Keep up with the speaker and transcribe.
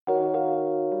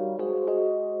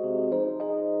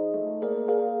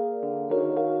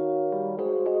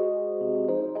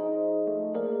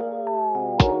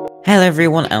Hello,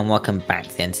 everyone, and welcome back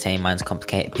to the Entertaining Minds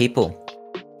Complicated People.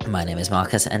 My name is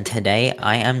Marcus, and today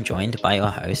I am joined by your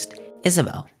host,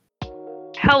 Isabel.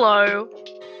 Hello.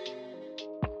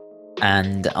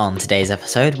 And on today's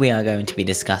episode, we are going to be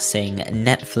discussing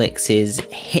Netflix's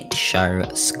hit show,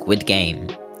 Squid Game.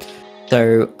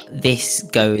 So, this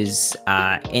goes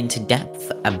into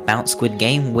depth about Squid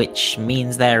Game, which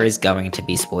means there is going to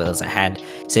be spoilers ahead.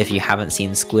 So, if you haven't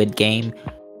seen Squid Game,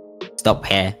 stop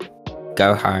here,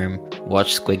 go home,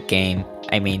 watch Squid Game.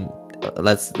 I mean,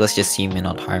 let's just assume you're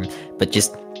not home, but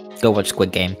just go watch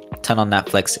Squid Game. Turn on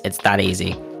Netflix. It's that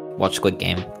easy. Watch Squid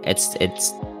Game. It's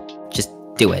just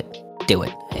do it. Do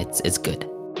it. It's good.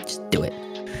 Just do it.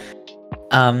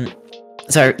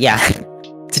 So yeah,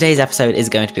 today's episode is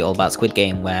going to be all about Squid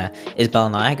Game, where Isabel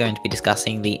and I are going to be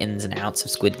discussing the ins and outs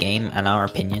of Squid Game and our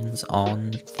opinions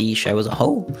on the show as a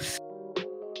whole.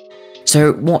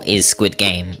 So, what is Squid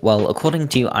Game? Well, according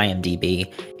to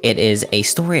IMDb, it is a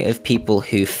story of people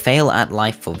who fail at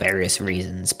life for various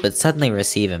reasons, but suddenly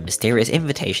receive a mysterious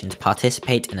invitation to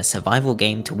participate in a survival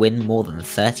game to win more than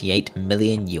 38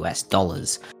 million US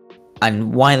dollars.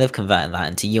 And why they've converted that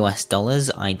into US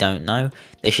dollars, I don't know.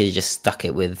 They should have just stuck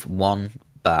it with one,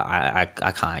 but I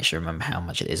can't actually remember how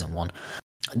much it is in one.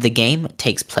 The game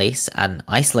takes place at an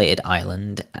isolated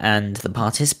island, and the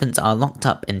participants are locked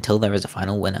up until there is a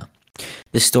final winner.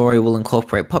 The story will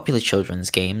incorporate popular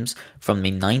children's games from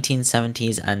the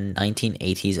 1970s and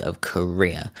 1980s of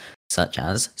Korea, such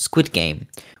as Squid Game,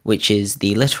 which is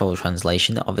the literal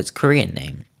translation of its Korean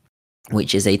name,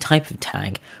 which is a type of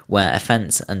tag where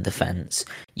offense and defense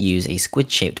use a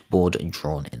squid-shaped board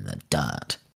drawn in the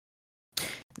dirt.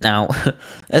 Now,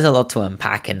 there's a lot to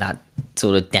unpack in that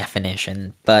sort of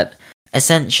definition, but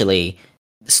essentially,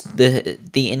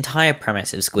 the entire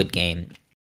premise of Squid Game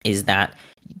is that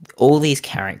all these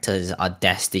characters are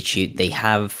destitute. They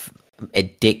have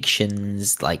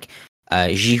addictions. Like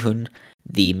Ji-hoon,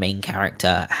 the main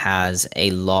character, has a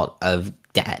lot of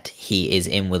debt. He is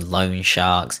in with loan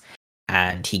sharks,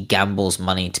 and he gambles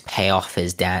money to pay off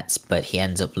his debts, but he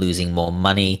ends up losing more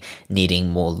money, needing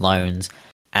more loans,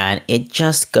 and it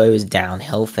just goes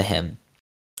downhill for him.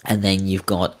 And then you've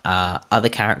got other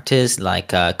characters like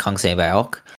Kang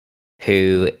Se-beok,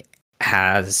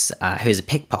 who's a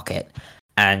pickpocket,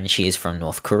 and she is from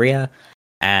North Korea,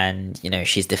 and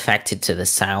she's defected to the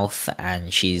south,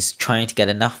 and she's trying to get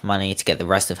enough money to get the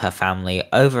rest of her family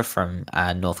over from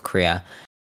North Korea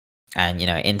and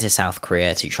into South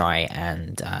Korea to try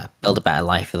and build a better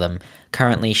life for them.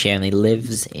 Currently, she only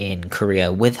lives in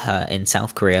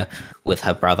South Korea with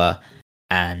her brother,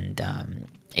 and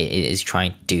is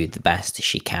trying to do the best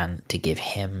she can to give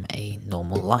him a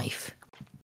normal life.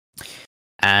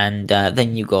 And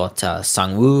then you got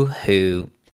Sang-woo, who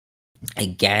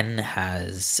again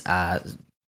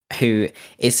who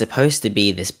is supposed to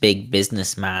be this big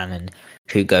businessman and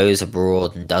who goes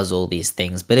abroad and does all these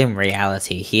things, but in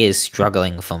reality he is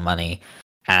struggling for money,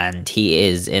 and he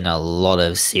is in a lot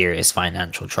of serious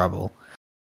financial trouble.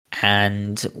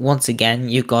 And once again,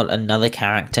 you've got another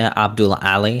character, Abdul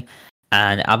Ali,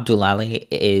 and Abdul Ali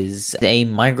is a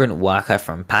migrant worker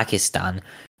from Pakistan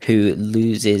who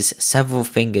loses several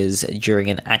fingers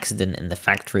during an accident in the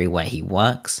factory where he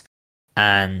works.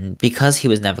 And because he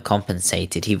was never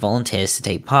compensated, he volunteers to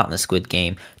take part in the Squid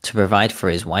Game to provide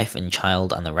for his wife and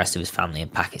child and the rest of his family in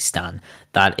Pakistan.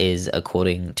 That is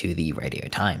according to the Radio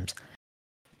Times.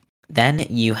 Then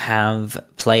you have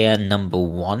player number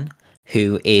 1,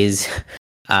 who is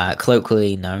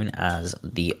colloquially known as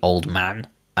the Old Man,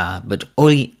 but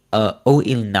Oh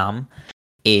Il-nam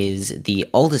is the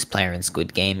oldest player in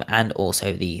Squid Game and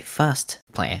also the first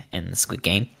player in the Squid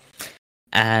Game.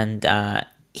 And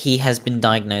he has been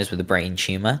diagnosed with a brain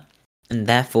tumor, and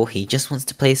therefore he just wants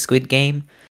to play Squid Game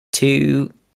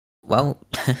to, well,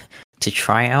 to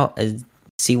try out and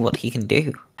see what he can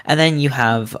do. And then you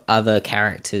have other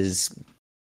characters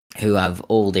who have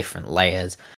all different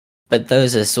layers, but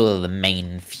those are sort of the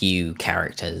main few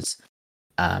characters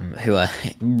who are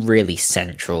really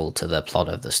central to the plot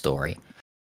of the story.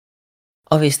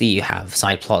 Obviously, you have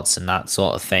side plots and that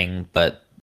sort of thing, but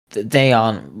they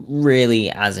aren't really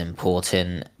as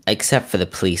important, except for the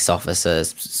police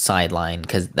officer's sideline,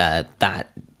 because that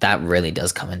really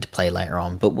does come into play later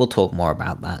on, but we'll talk more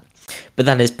about that. But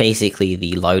that is basically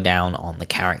the lowdown on the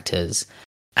characters,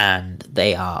 and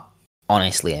they are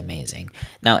honestly amazing.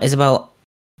 Now, Isabel,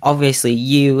 obviously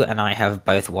you and I have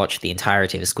both watched the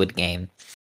entirety of Squid Game,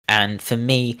 and for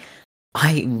me,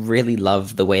 I really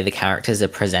love the way the characters are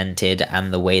presented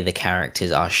and the way the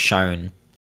characters are shown.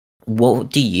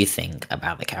 What do you think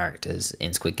about the characters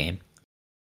in Squid Game?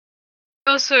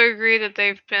 I also agree that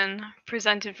they've been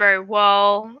presented very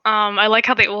well. I like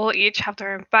how they all each have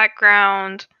their own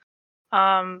background.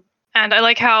 And I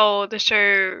like how the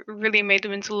show really made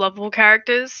them into lovable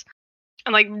characters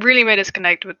and like really made us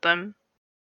connect with them.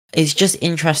 It's just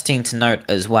interesting to note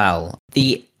as well,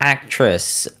 the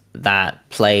actress that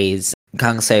plays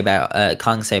Kang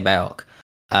Se-beok,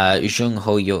 Jung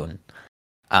Ho-yoon.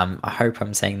 I hope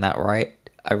I'm saying that right.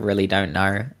 I really don't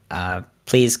know.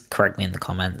 Please correct me in the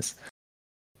comments.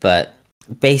 But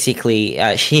basically,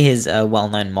 she is a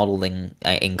well-known model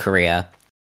in Korea.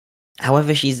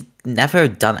 However, she's never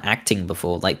done acting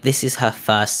before. Like, this is her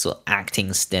first sort of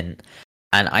acting stint,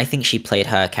 and I think she played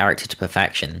her character to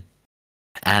perfection.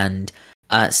 And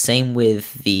same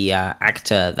with the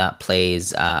actor that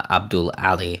plays Abdul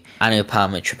Ali,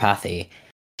 Anupam Tripathi.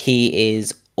 He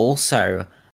is also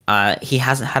he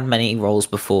hasn't had many roles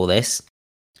before this.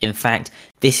 In fact,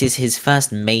 this is his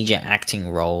first major acting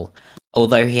role,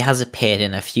 although he has appeared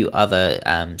in a few other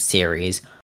series.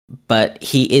 But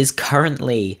he is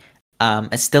currently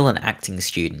still an acting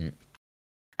student,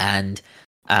 and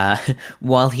uh,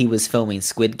 while he was filming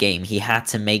Squid Game, he had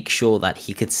to make sure that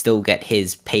he could still get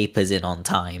his papers in on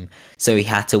time. So he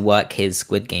had to work his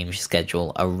Squid Game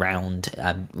schedule around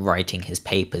writing his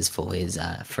papers for his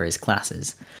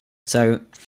classes. So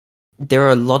there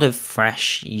are a lot of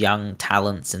fresh young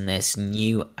talents in this,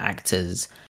 new actors.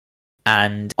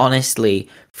 And honestly,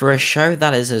 for a show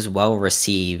that is as well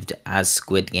received as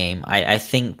Squid Game, I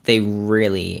think they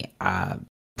really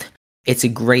it's a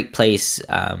great place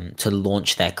to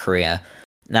launch their career.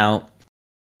 Now,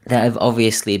 there have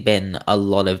obviously been a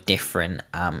lot of different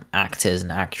actors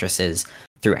and actresses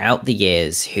throughout the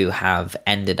years who have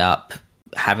ended up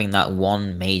having that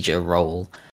one major role,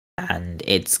 and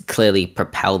it's clearly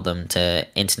propelled them to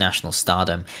international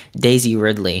stardom. Daisy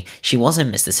Ridley, she was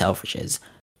in Mr. Selfridges,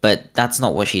 but that's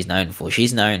not what she's known for.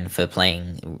 She's known for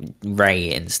playing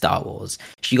Rey in Star Wars.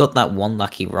 She got that one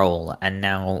lucky role, and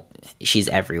now she's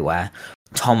everywhere.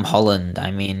 Tom Holland, I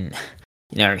mean,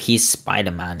 he's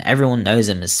Spider-Man. Everyone knows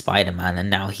him as Spider-Man, and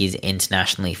now he's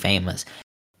internationally famous.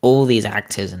 All these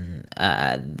actors, and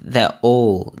they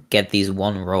all get this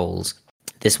one role,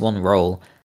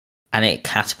 and it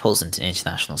catapults them to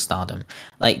international stardom.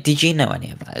 Like, did you know any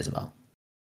of that as well?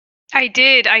 I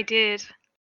did.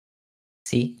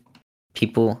 See,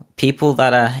 people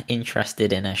that are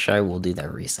interested in a show will do their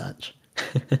research.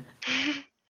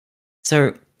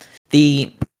 So,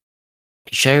 the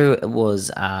show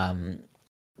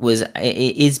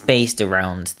it is based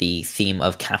around the theme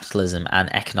of capitalism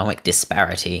and economic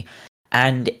disparity,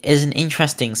 and as an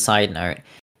interesting side note,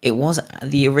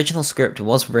 the original script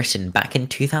was written back in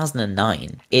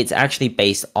 2009. It's actually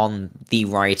based on the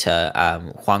writer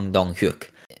Hwang Dong-hyuk,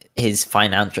 his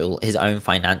own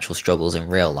financial struggles in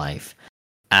real life,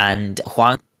 and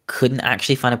Hwang couldn't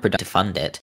actually find a producer to fund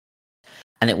it.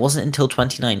 And it wasn't until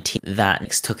 2019 that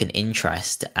Netflix took an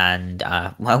interest, and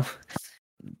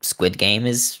Squid Game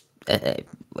is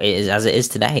as it is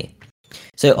today.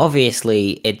 So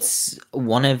obviously, it's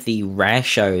one of the rare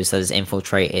shows that has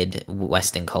infiltrated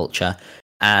Western culture,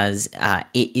 as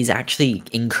it is actually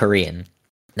in Korean.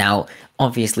 Now,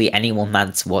 obviously, anyone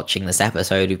that's watching this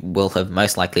episode will have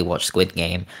most likely watched Squid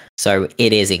Game, so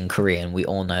it is in Korean. We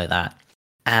all know that.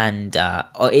 And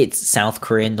it's South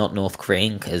Korean, not North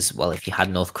Korean, because, well, if you had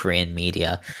North Korean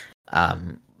media,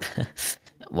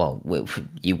 well,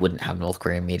 you wouldn't have North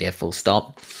Korean media, full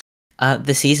stop.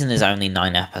 The season is only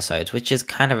 9 episodes, which is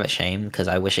kind of a shame, because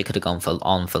I wish it could have gone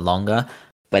on for longer,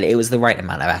 but it was the right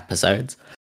amount of episodes.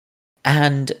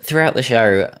 And throughout the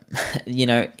show,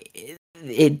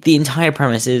 the entire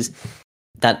premise is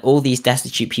that all these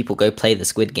destitute people go play the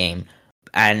Squid Game,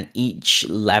 and each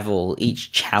level,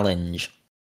 each challenge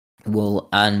will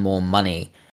earn more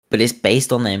money, but it's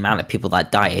based on the amount of people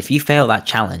that die. If you fail that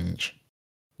challenge,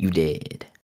 you did.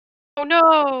 Oh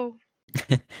no!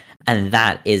 And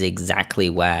that is exactly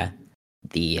where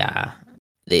the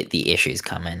issues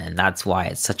come in, and that's why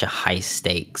it's such a high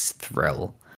stakes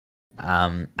thrill.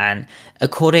 And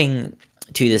according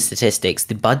to the statistics,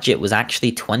 the budget was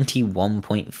actually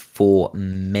 $21.4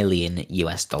 million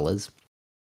US,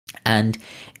 and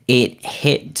it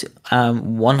hit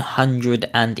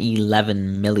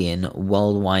 111 million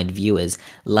worldwide viewers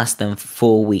less than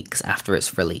 4 weeks after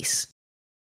its release.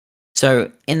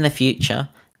 So in the future,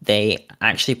 they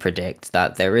actually predict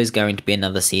that there is going to be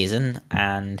another season,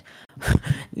 and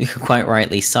quite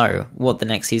rightly so. What the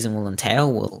next season will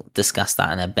entail, we'll discuss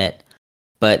that in a bit.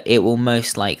 But it will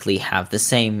most likely have the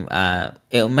same.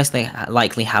 It will most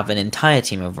likely have an entire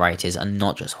team of writers and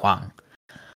not just Hwang.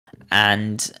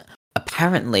 And apparently,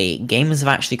 apparently gamers have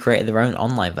actually created their own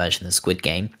online version of Squid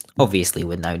Game, obviously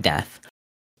with no death.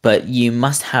 But you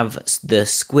must have the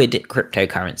Squid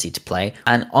cryptocurrency to play.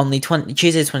 And on the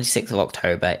Tuesday, 26th of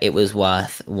October, it was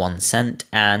worth 1 cent.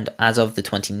 And as of the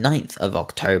 29th of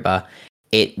October,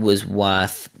 it was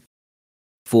worth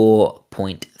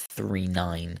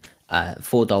 4.39,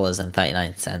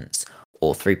 $4.39,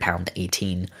 or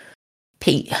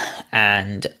 £3.18p.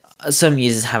 And some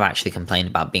users have actually complained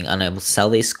about being unable to sell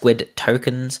these Squid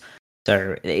tokens.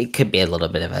 So it could be a little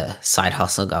bit of a side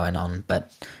hustle going on,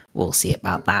 but we'll see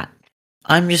about that.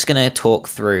 I'm just going to talk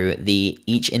through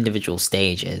each individual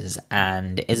stages,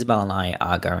 and Isabel and I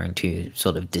are going to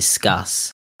sort of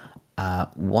discuss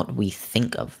what we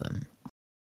think of them.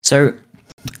 So,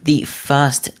 the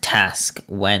first task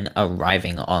when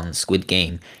arriving on Squid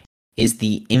Game is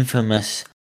the infamous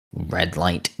red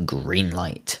light, green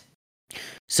light.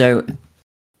 So,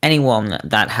 anyone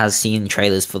that has seen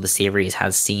trailers for the series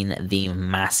has seen the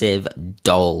massive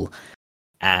doll,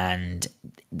 and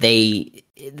the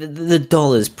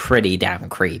doll is pretty damn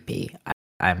creepy,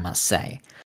 I must say.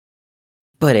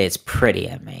 But it's pretty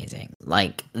amazing.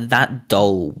 Like, that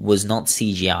doll was not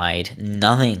CGI'd.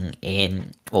 Nothing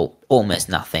almost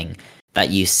nothing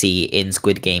that you see in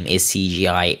Squid Game is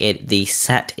CGI. The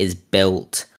set is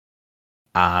built.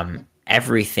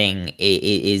 Everything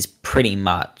is pretty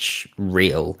much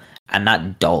real, and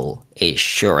that doll is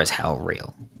sure as hell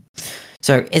real.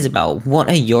 So, Isabel, what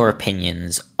are your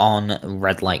opinions on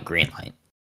Red Light, Green Light?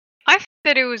 I think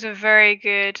that it was a very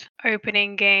good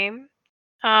opening game.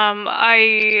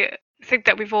 I think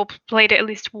that we've all played it at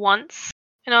least once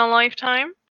in our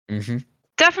lifetime. Mm-hmm.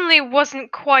 Definitely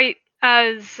wasn't quite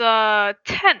as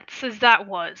tense as that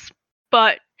was,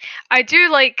 but I do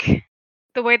like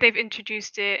the way they've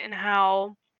introduced it and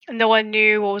how no one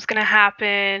knew what was going to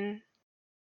happen,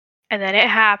 and then it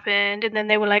happened, and then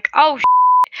they were like, oh,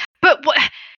 but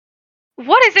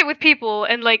what is it with people?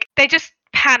 And like, they just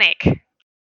panic.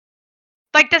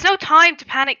 Like, there's no time to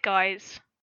panic, guys.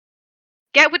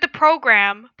 Get with the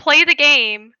program, play the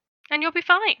game, and you'll be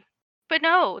fine. But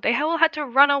no, they all had to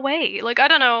run away. Like, I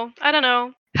don't know.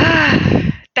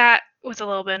 That was a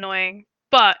little bit annoying.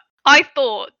 But I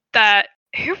thought that,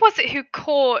 who was it who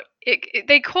caught it?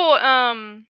 They caught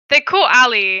Ali.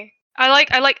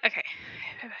 Okay.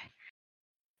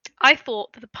 I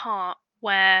thought that the part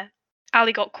where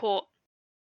Ali got caught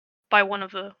by one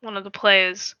of the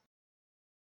players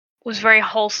was very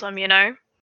wholesome, you know?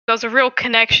 There was a real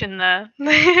connection there.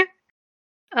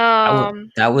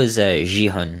 That was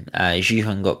Ji-hun.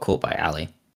 Ji-hun got caught by Ali.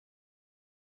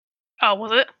 Oh,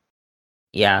 was it?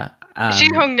 Yeah.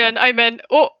 Ji-hun, I meant,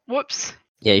 oh, whoops.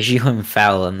 Yeah, Ji-hun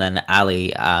fell, and then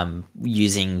Ali,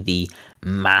 using the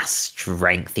mass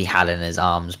strength he had in his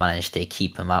arms, managed to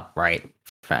keep him upright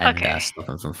and stop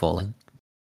him from falling.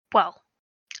 Well,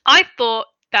 I thought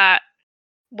that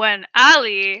when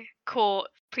Ali caught,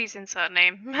 please insert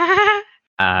name.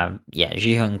 Yeah,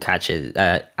 Ji-hun catches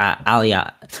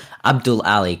Abdul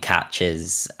Ali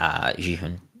catches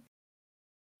Ji-hun.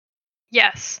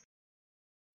 Yes.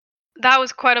 That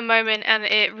was quite a moment, and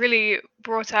it really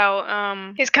brought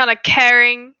out his kind of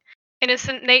caring,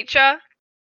 innocent nature.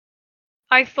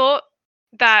 I thought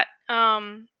that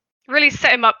really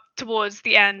set him up towards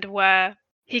the end where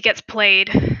he gets played.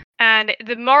 And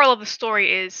the moral of the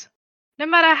story is, no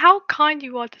matter how kind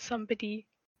you are to somebody,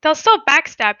 they'll still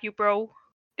backstab you, bro.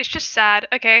 It's just sad.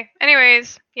 Okay.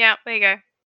 Anyways, yeah, there you go.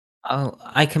 Oh,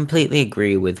 I completely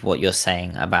agree with what you're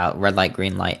saying about red light,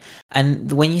 green light.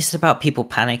 And when you said about people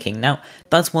panicking, now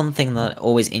that's one thing that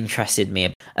always interested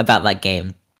me about that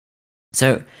game.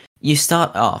 So you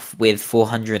start off with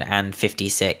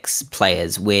 456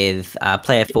 players, with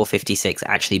player 456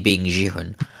 actually being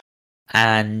Ji-hun.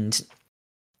 And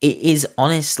it is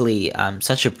honestly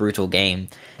such a brutal game,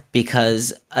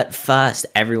 because at first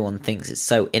everyone thinks it's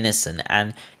so innocent.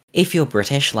 And if you're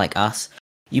British like us,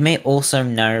 you may also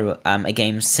know a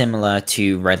game similar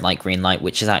to Red Light, Green Light,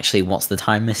 which is actually What's the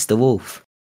Time, Mr. Wolf?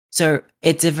 So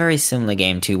it's a very similar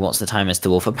game to What's the Time, Mr.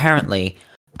 Wolf. Apparently,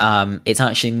 it's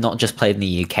actually not just played in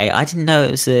the UK. I didn't know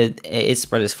it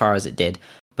spread as far as it did,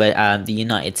 but the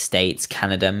United States,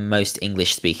 Canada, most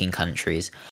English-speaking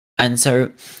countries. And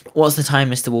so What's the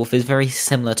Time, Mr. Wolf is very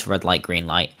similar to Red Light, Green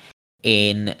Light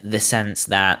in the sense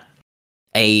that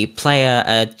a player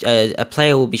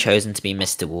will be chosen to be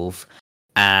Mr. Wolf,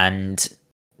 and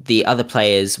the other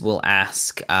players will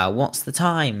ask, what's the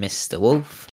time, Mr.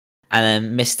 Wolf? And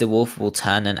then Mr. Wolf will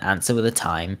turn and answer with a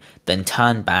time, then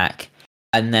turn back,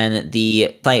 and then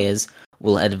the players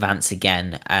will advance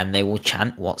again, and they will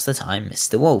chant, what's the time,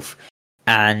 Mr. Wolf?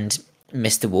 And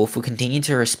Mr. Wolf will continue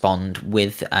to respond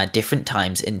with different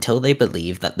times until they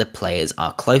believe that the players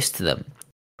are close to them.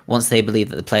 Once they believe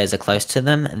that the players are close to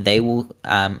them, they will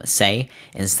say,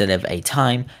 instead of a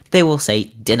time, they will say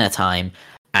dinner time,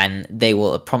 and they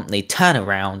will promptly turn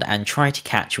around and try to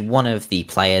catch one of the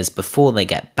players before they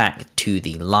get back to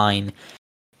the line,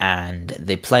 and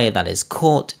the player that is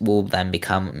caught will then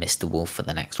become Mr. Wolf for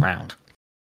the next round.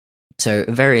 So,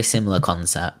 a very similar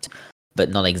concept, but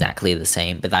not exactly the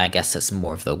same, but I guess that's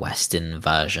more of the Western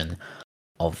version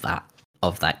of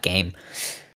that game.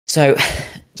 So,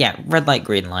 yeah, red light,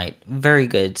 green light, very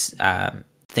good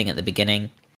thing at the beginning,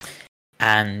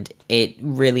 and it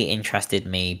really interested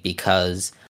me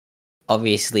because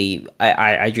obviously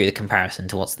I drew the comparison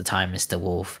to What's the Time, Mr.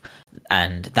 Wolf,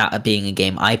 and that being a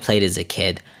game I played as a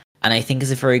kid, and I think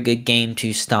is a very good game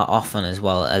to start off on, as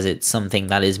well as it's something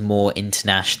that is more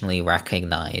internationally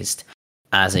recognized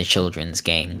as a children's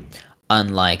game,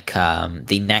 unlike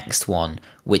the next one,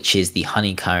 which is the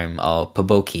Honeycomb or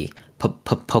Poboki.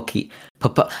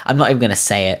 I'm not even gonna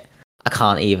say it. I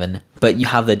can't even. But you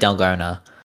have the Dalgona.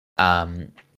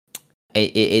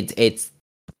 It's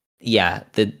yeah.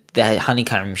 The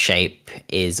honeycomb shape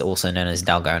is also known as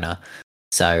Dalgona.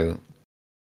 So,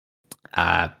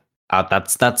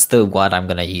 that's the word I'm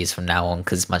gonna use from now on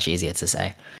because it's much easier to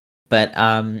say. But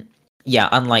yeah,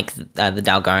 unlike the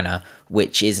Dalgona,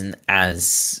 which isn't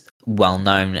as well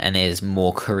known and is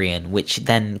more Korean, which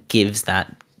then gives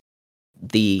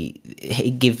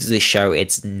it gives the show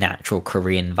its natural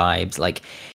Korean vibes. Like,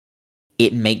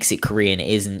 it makes it Korean. It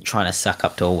isn't trying to suck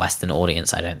up to a Western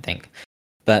audience, I don't think.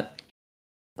 But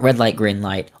red light, green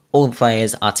light, all the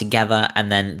players are together,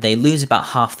 and then they lose about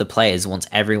half the players once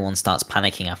everyone starts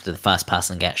panicking after the first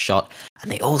person gets shot,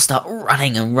 and they all start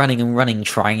running and running and running,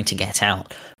 trying to get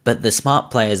out. But the smart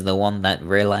players are the one that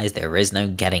realize there is no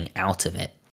getting out of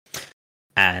it.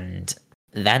 And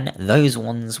then those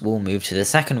ones will move to the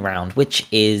second round, which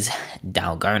is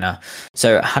Dalgona.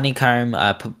 So Honeycomb,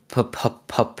 I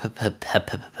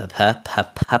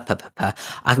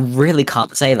really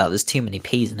can't say that. There's too many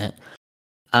P's in it.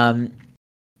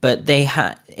 But they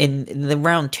had in the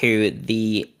round 2,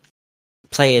 the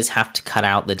players have to cut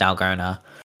out the Dalgona,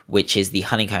 which is the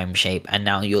honeycomb shape, and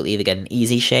now you'll either get an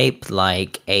easy shape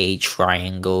like a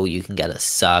triangle, you can get a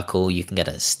circle, you can get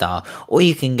a star, or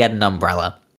you can get an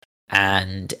umbrella.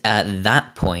 And at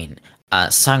that point,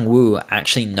 Sang-woo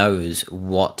actually knows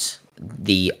what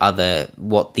the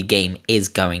game is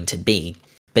going to be,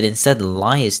 but instead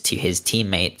lies to his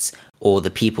teammates or the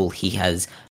people he has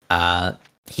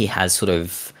sort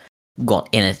of got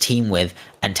in a team with,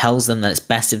 and tells them that it's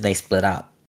best if they split up.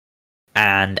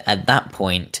 And at that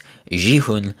point,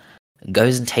 Ji-hoon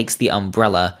goes and takes the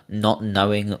umbrella, not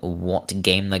knowing what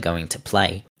game they're going to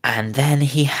play. And then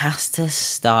he has to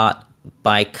start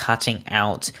by cutting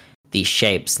out these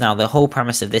shapes. Now, the whole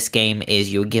premise of this game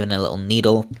is you're given a little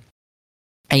needle,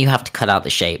 and you have to cut out the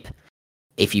shape.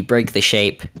 If you break the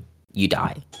shape, you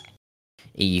die.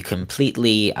 You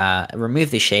completely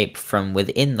remove the shape from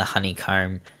within the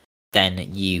honeycomb,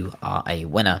 then you are a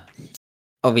winner.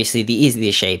 Obviously, the easier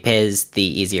the shape is, the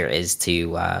easier it is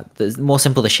to... the more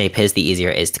simple the shape is, the easier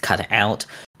it is to cut it out.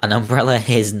 An umbrella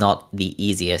is not the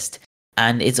easiest,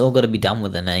 and it's all got to be done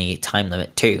within a time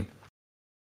limit too.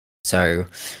 So,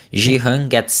 Ji-hoon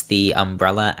gets the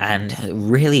umbrella and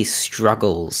really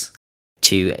struggles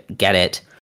to get it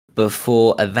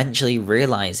before eventually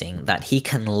realizing that he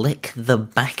can lick the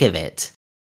back of it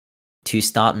to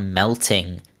start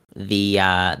melting the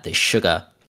sugar,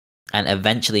 and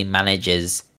eventually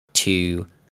manages to,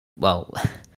 well,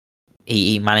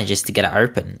 he manages to get it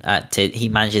open. He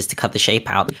manages to cut the shape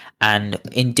out, and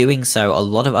in doing so, a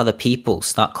lot of other people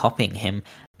start copying him,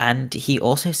 and he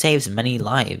also saves many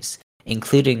lives,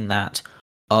 including that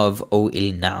of Oh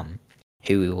Il-nam,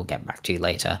 who we will get back to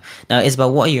later. Now,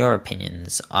 Isabel, what are your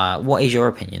opinions? What is your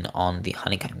opinion on the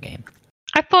Honeycomb game?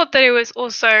 I thought that it was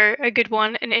also a good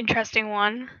one, an interesting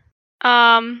one.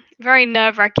 Very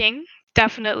nerve-wracking,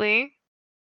 definitely,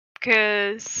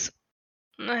 because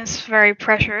it's very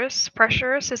pressurous.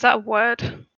 Pressurous, is that a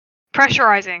word?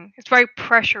 Pressurizing. It's very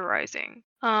pressurizing.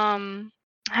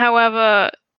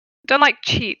 However, don't like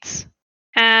cheats.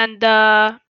 And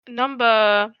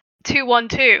number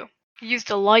 212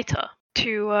 used a lighter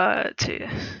to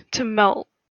melt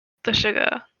the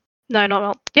sugar. No, not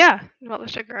melt. Yeah, melt the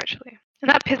sugar actually. And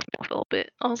that pissed me off a little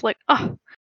bit. I was like, oh,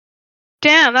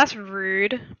 damn, that's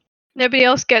rude. Nobody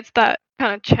else gets that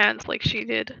kind of chance like she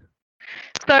did.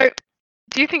 So,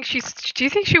 do you think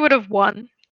she would have won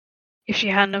if she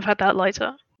hadn't have had that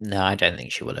lighter? No, I don't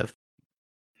think she would have.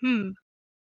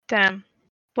 Damn.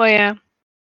 Well, yeah.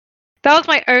 That was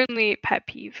my only pet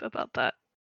peeve about that.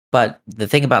 But the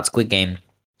thing about Squid Game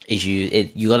is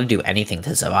you got to do anything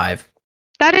to survive.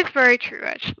 That is very true,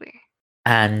 actually.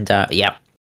 And yeah,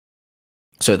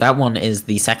 so that one is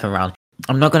the second round.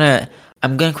 I'm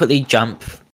gonna quickly jump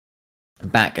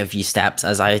back a few steps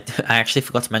as I actually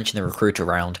forgot to mention the recruiter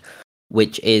round,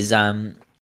 which is I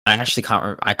actually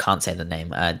I can't say the name.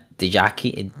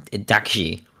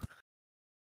 Dakashi.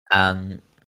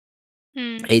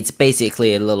 It's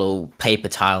basically a little paper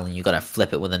tile, and you got to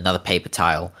flip it with another paper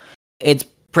tile. It's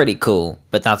pretty cool,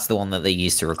 but that's the one that they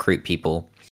use to recruit people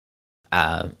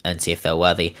and see if they're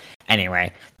worthy.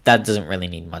 Anyway, that doesn't really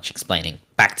need much explaining.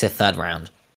 Back to third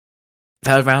round.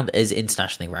 Third round is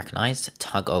internationally recognized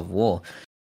tug of war.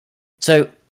 So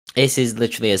this is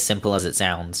literally as simple as it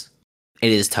sounds.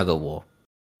 It is tug of war.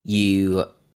 You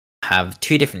have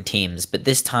two different teams, but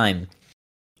this time,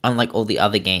 unlike all the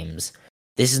other games,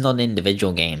 this is not an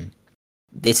individual game.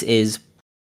 This is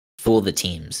for the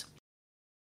teams.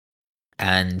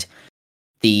 And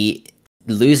the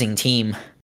losing team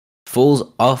falls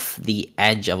off the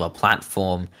edge of a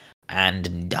platform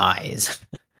and dies.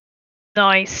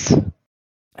 Nice.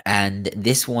 And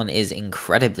this one is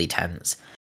incredibly tense,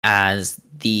 as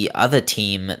the other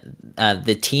team,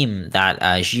 the team that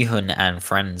Jihun and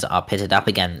friends are pitted up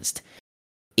against,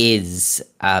 is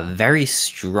a very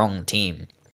strong team,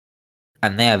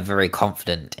 and they are very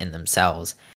confident in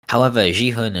themselves. However,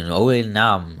 Jihun and Il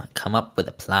Nam come up with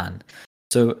a plan.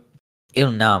 So,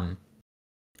 Il Nam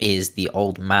is the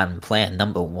old man player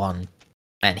number 1,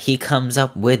 and he comes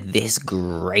up with this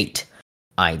great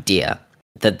idea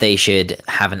that they should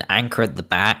have an anchor at the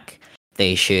back,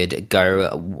 they should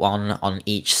go one on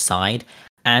each side,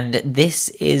 and this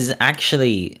is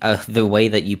actually the way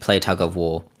that you play tug of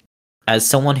war. As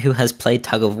someone who has played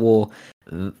tug of war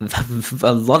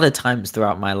a lot of times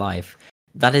throughout my life,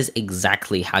 that is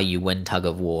exactly how you win tug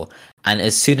of war. And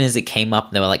as soon as it came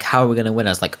up, they were like, how are we going to win?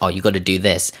 I was like, oh, you got to do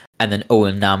this. And then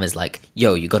Owen Nam is like,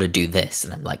 yo, you got to do this.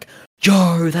 And I'm like,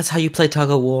 yo, that's how you play tug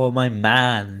of war, my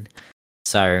man.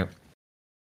 So,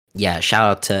 yeah, shout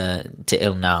out to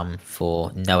Il Nam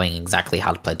for knowing exactly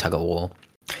how to play tug of war.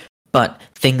 But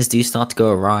things do start to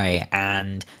go awry,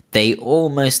 and they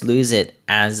almost lose it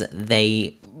as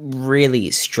they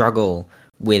really struggle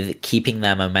with keeping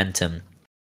their momentum.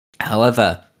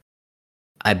 However,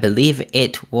 I believe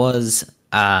it was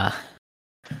well,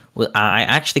 I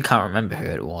actually can't remember who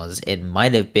it was. It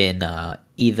might have been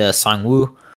either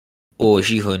Sang-woo or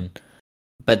Jihun,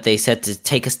 but they said to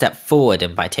take a step forward,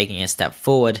 and by taking a step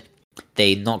forward,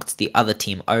 they knocked the other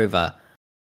team over,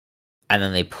 and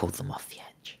then they pulled them off the edge.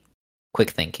 Quick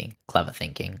thinking, clever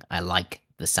thinking. I like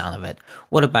the sound of it.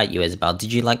 What about you, Isabel?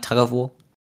 Did you like tug of war?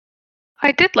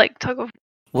 I did like tug of war.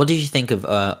 What did you think of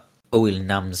Oil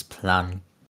Nam's plan?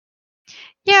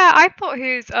 Yeah, I thought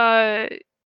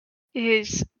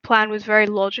his plan was very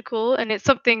logical, and it's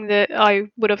something that I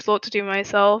would have thought to do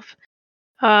myself.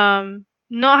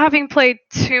 Not having played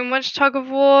too much tug of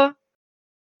war,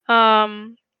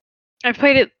 I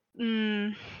played it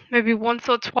maybe once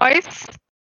or twice,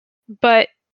 but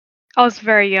I was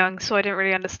very young, so I didn't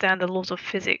really understand the laws of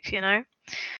physics, you know?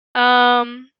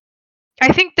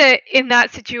 I think that in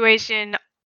that situation,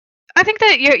 I think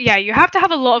that you have to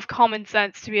have a lot of common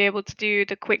sense to be able to do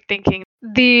the quick thinking.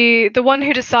 The one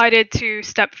who decided to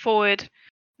step forward,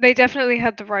 they definitely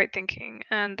had the right thinking,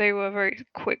 and they were very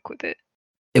quick with it.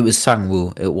 It was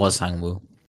Sang-woo. It was Sang-woo.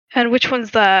 And which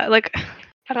one's that? Like,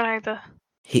 I don't know.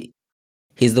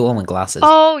 He's the one with glasses.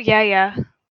 Oh, yeah.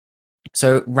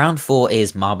 So round 4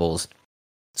 is marbles.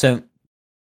 So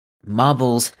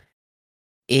marbles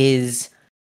is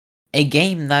a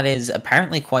game that is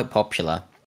apparently quite popular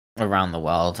around the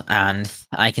world, and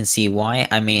I can see why.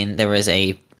 I mean, there is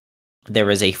a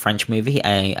French movie,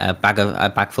 a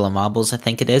bag full of marbles, I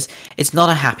think it is. It's not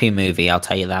a happy movie, I'll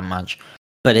tell you that much,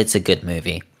 but it's a good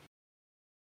movie.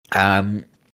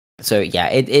 So yeah,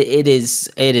 it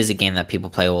is a game that people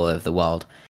play all over the world.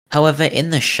 However,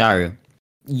 in the show,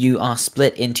 you are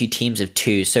split into teams of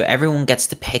 2, so everyone gets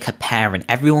to pick a pair, and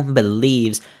everyone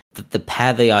believes that the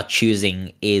pair they are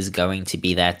choosing is going to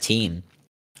be their team.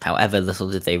 However,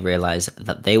 little did they realize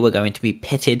that they were going to be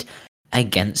pitted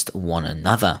against one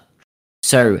another.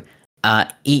 So,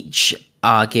 each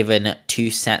are given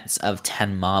 2 sets of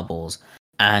 10 marbles,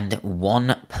 and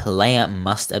one player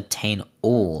must obtain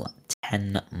all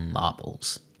 10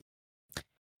 marbles.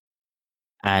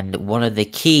 And one of the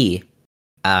key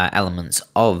elements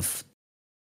of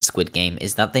Squid Game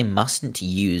is that they mustn't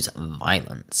use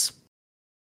violence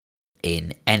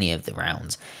in any of the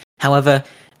rounds. However,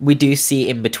 we do see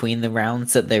in between the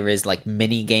rounds that there is like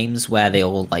mini games where they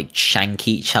all like shank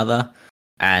each other,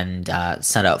 and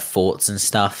set up forts and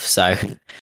stuff. So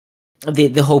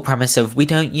the whole premise of we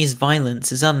don't use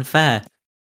violence is unfair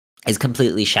is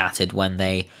completely shattered when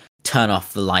they turn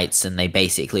off the lights and they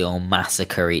basically all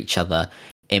massacre each other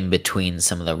in between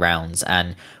some of the rounds.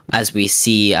 And as we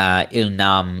see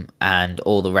Ilnam and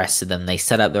all the rest of them, they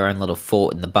set up their own little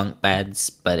fort in the bunk beds,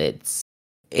 but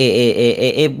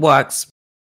it works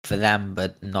for them,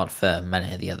 but not for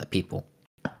many of the other people.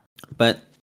 But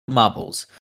marbles.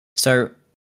 So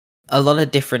a lot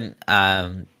of different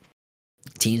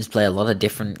teams play a lot of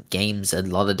different games a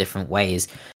lot of different ways.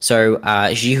 So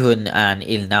Jihun and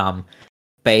Ilnam,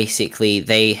 basically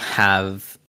they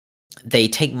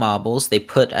take marbles, they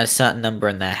put a certain number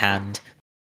in their hand,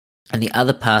 and the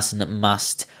other person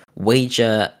must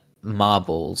wager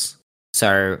marbles.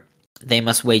 So they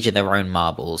must wager their own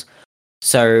marbles.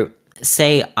 So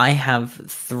say I have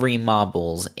 3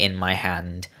 marbles in my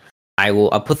hand.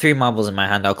 I'll put 3 marbles in my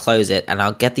hand, I'll close it, and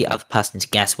I'll get the other person to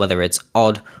guess whether it's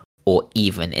odd or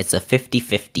even. It's a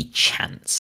 50-50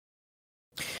 chance.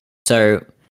 So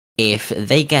if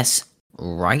they guess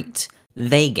right,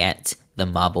 they get the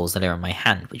marbles that are in my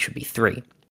hand, which would be 3.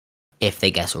 If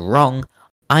they guess wrong,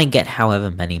 I get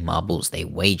however many marbles they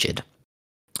wagered.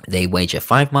 They wager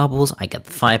 5 marbles, I get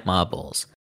the 5 marbles.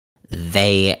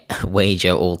 They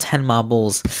wager all 10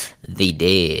 marbles, they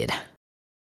did.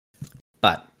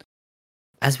 But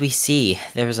as we see,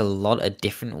 there is a lot of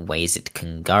different ways it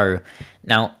can go.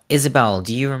 Now, Isabel,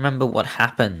 do you remember what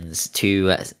happens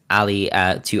to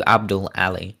to Abdul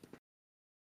Ali?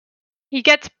 He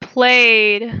gets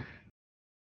played.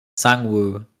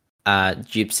 Sang-woo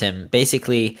dupes him.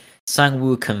 Basically,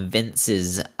 Sang-woo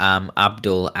convinces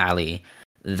Abdul Ali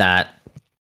that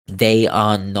they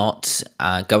are not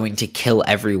going to kill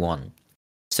everyone.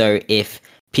 So if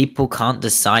people can't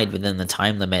decide within the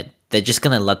time limit, they're just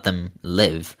going to let them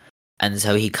live. And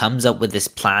so he comes up with this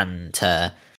plan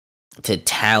to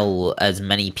tell as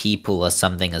many people or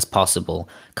something as possible.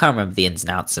 Can't remember the ins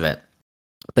and outs of it.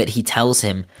 But he tells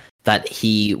him that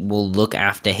he will look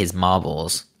after his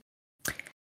marbles.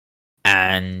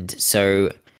 And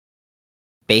so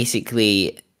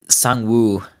basically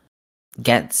Sang-woo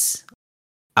gets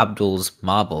Abdul's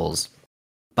marbles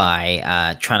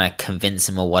by trying to convince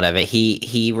him or whatever.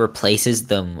 He replaces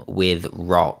them with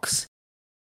rocks,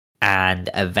 and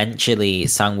eventually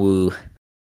Sang-woo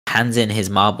hands in his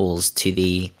marbles to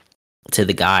the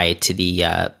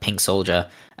pink soldier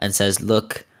and says,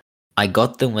 "Look, I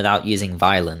got them without using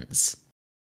violence."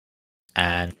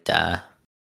 And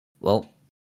well,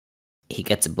 he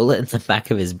gets a bullet in the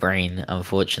back of his brain,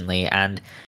 unfortunately. And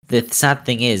the sad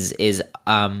thing is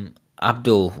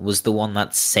Abdul was the one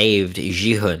that saved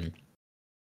Jihun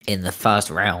in the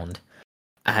first round.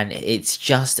 And it's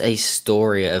just a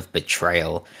story of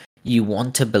betrayal. You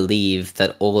want to believe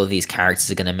that all of these characters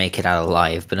are going to make it out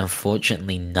alive, but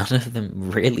unfortunately none of them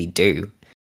really do.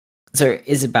 So,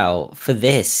 Isabel, for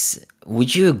this,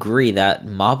 would you agree that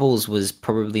Marbles was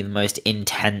probably the most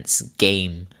intense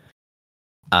game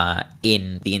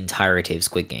in the entirety of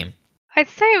Squid Game? I'd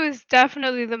say it was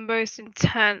definitely the most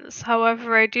intense.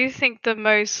 However, I do think the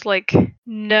most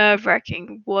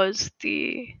nerve-wracking was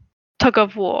the tug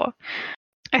of war.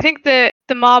 I think that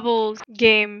the marbles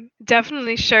game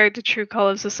definitely showed the true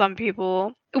colors of some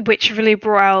people, which really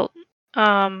brought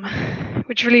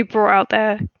out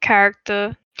their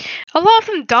character. A lot of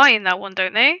them die in that one,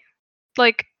 don't they?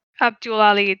 Like Abdul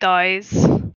Ali dies.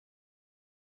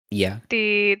 Yeah.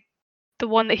 The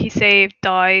one that he saved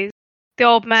dies. The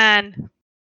old man.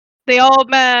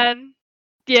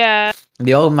 Yeah.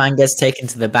 The old man gets taken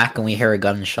to the back and we hear a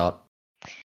gunshot.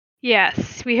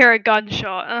 Yes, we hear a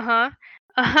gunshot.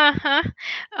 Wait,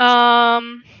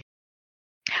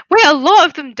 a lot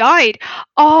of them died.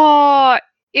 Oh,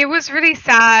 it was really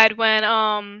sad when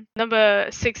number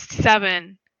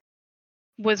 67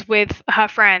 was with her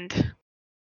friend.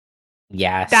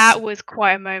 Yes. That was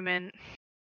quite a moment.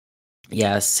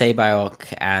 Yeah,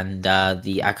 Saebyok and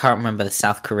I can't remember the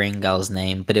South Korean girl's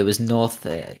name, but it was North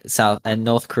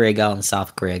Korea girl and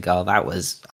South Korea girl. That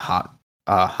was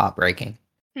heartbreaking.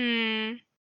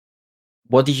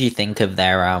 What did you think of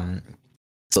their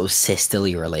sort of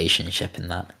sisterly relationship in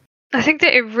that? I think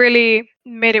that it really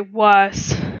made it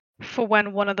worse for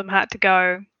when one of them had to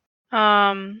go.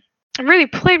 It really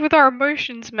played with our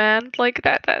emotions, man. Like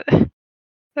that's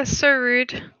so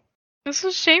rude. It's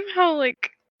a shame how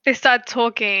they started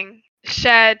talking,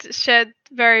 shared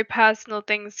very personal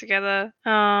things together.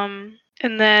 And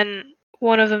then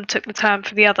one of them took the turn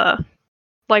for the other,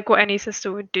 like what any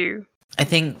sister would do. I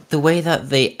think the way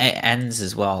that it ends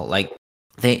as well, like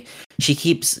she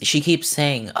keeps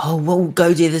saying, "Oh, we'll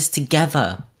go do this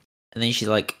together," and then she's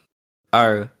like,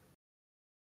 oh,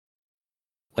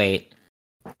 wait,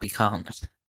 we can't.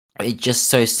 It's just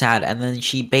so sad. And then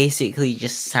she basically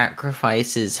just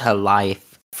sacrifices her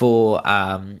life for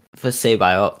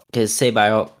Sebayok, because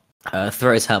Sebayok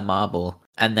throws her marble,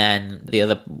 and then the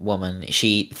other woman,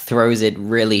 she throws it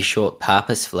really short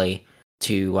purposefully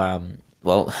to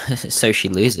well, so she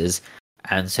loses,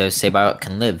 and so Sebayok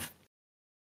can live.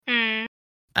 Mm.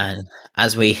 And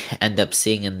as we end up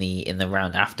seeing in the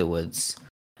round afterwards,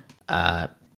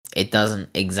 it doesn't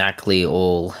exactly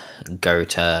all go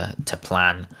to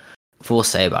plan for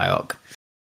Sebayok.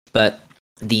 But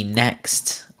the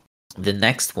next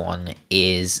one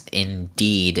is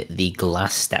indeed the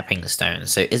glass stepping stone.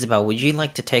 So Isabel, would you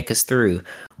like to take us through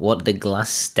what the glass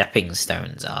stepping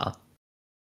stones are?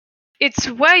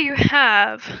 It's where you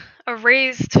have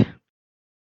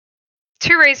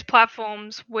two raised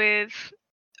platforms with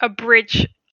a bridge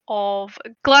of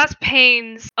glass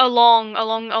panes along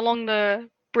the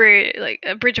bridge, like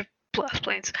a bridge of glass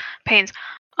panes.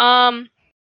 And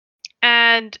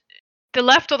the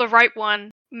left or the right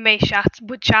one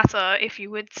would shatter if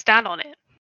you would stand on it.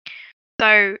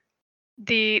 So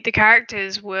the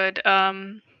characters would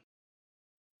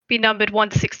be numbered 1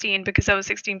 to 16 because there was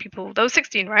 16 people. There was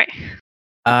 16, right?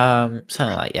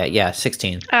 Something like yeah,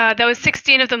 16. There was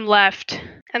 16 of them left,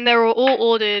 and they were all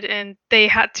ordered, and they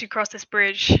had to cross this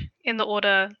bridge in the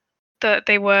order that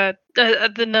they were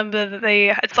the number that they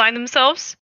had signed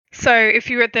themselves. So if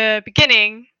you were at the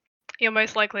beginning, you're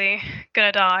most likely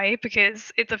gonna die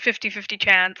because it's a 50-50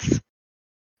 chance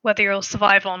whether you'll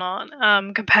survive or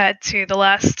not, compared to the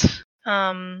last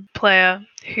player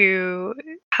who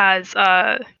has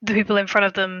the people in front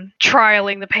of them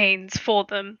trialing the panes for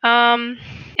them.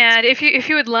 And if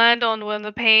you would land on one of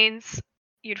the panes,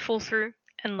 you'd fall through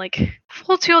and like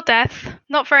fall to your death.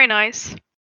 Not very nice.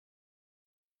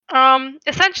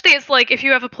 Essentially, it's like if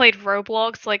you ever played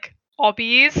Roblox, like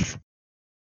obbies,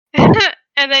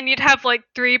 and then you'd have like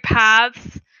 3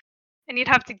 paths, and you'd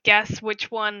have to guess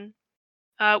which one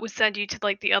would send you to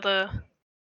like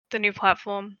the new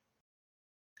platform.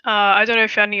 I don't know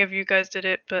if any of you guys did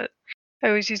it, but I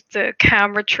always used the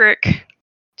camera trick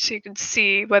so you could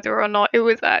see whether or not it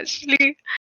was actually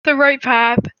the right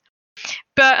path.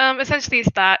 But essentially,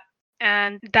 it's that,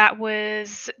 and that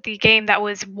was the game that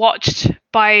was watched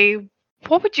by,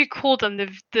 what would you call them?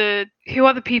 The who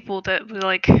are the people that were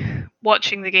like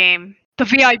watching the game? The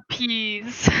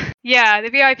VIPs. Yeah, the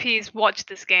VIPs watched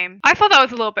this game. I thought that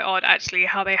was a little bit odd, actually,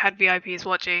 how they had VIPs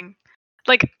watching.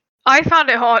 Like, I found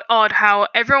it odd how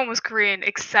everyone was Korean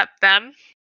except them.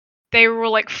 They were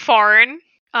like foreign.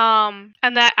 And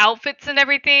their outfits and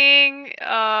everything.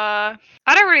 I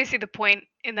don't really see the point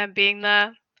in them being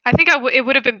there. I think it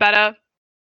would have been better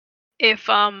if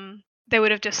they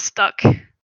would have just stuck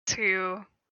to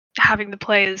having the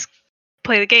players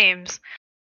play the games.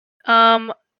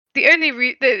 The only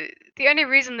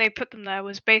reason they put them there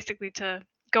was basically to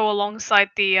go alongside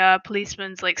the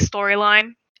policeman's like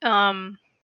storyline.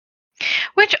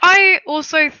 Which I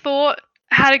also thought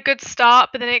had a good start,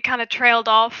 but then it kind of trailed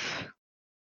off.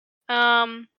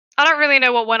 I don't really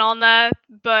know what went on there,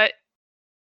 but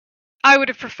I would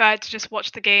have preferred to just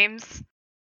watch the games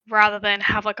rather than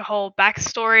have like a whole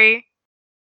backstory,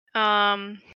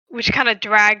 which kind of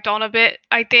dragged on a bit.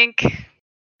 I think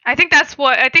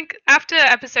after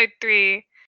episode 3,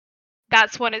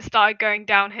 that's when it started going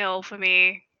downhill for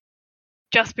me,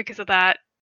 just because of that.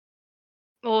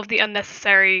 All of the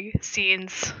unnecessary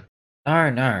scenes.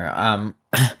 No.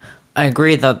 I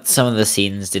agree that some of the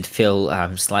scenes did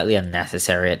feel slightly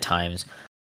unnecessary at times,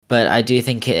 but I do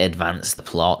think it advanced the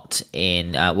plot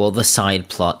in the side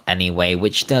plot anyway,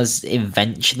 which does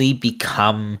eventually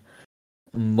become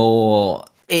more.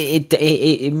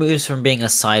 It moves from being a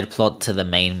side plot to the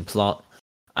main plot,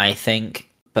 I think,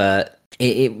 but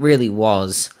it really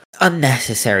was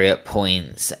unnecessary at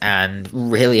points and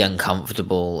really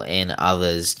uncomfortable in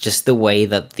others. Just the way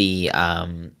that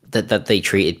that they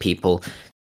treated people.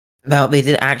 Now they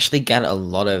did actually get a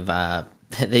lot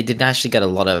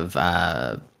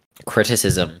of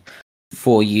criticism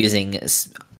for using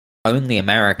only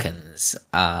Americans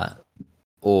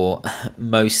or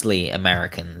mostly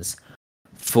Americans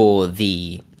for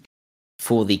the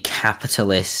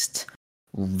capitalist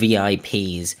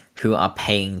VIPs who are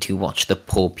paying to watch the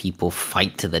poor people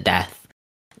fight to the death.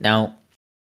 Now,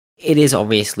 it is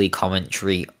obviously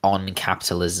commentary on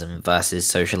capitalism versus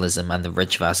socialism and the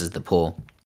rich versus the poor.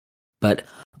 But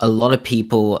a lot of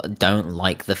people don't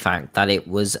like the fact that it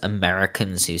was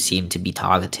Americans who seemed to be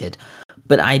targeted.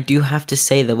 But I do have to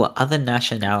say there were other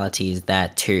nationalities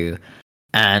there too.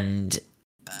 And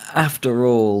after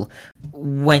all,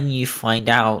 when you find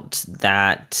out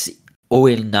that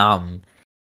Nam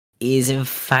is in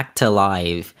fact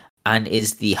alive and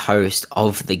is the host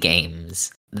of the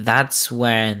games, that's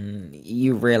when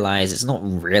you realize it's not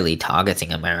really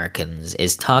targeting Americans,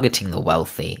 it's targeting the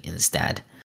wealthy instead.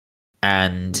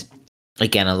 And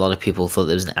again, a lot of people thought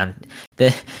there was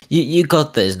you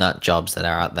got those nut jobs that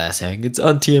are out there saying it's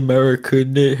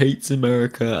anti-American, it hates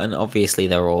America, and obviously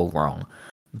they're all wrong.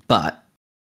 But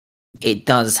it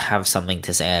does have something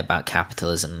to say about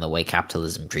capitalism and the way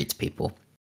capitalism treats people.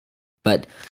 But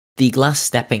the glass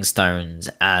stepping stones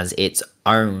as its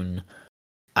own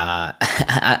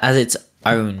as its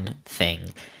own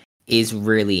thing is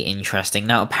really interesting.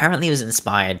 Now, apparently, it was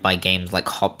inspired by games like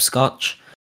Hopscotch,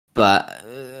 but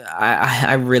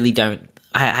I really don't.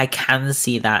 I can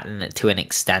see that to an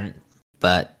extent,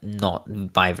 but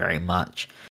not by very much.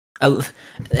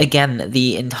 Again,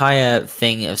 the entire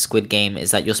thing of Squid Game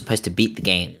is that you're supposed to beat the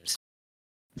games.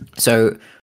 So,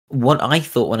 what I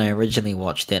thought when I originally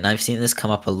watched it, and I've seen this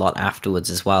come up a lot afterwards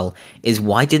as well, is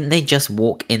why didn't they just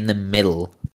walk in the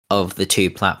middle of the two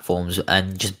platforms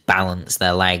and just balance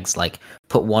their legs, like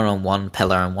put one on one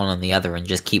pillar and one on the other, and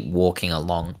just keep walking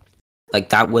along? Like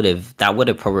that would have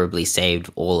probably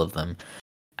saved all of them.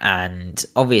 And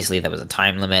obviously there was a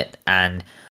time limit, and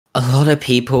a lot of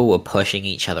people were pushing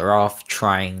each other off,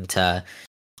 trying to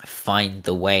find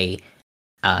the way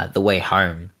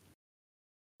home.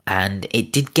 And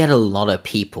it did get a lot of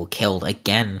people killed.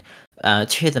 Again,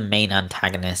 two of the main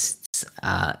antagonists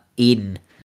in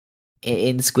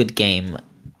Squid Game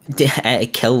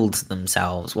killed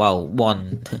themselves. Well,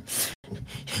 one,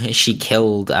 she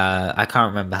killed, I can't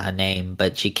remember her name,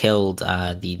 but she killed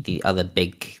the other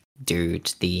big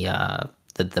dude, the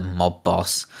mob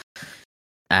boss.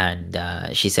 And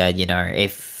she said, you know,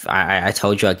 if I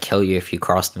told you I'd kill you if you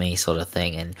crossed me, sort of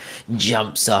thing, and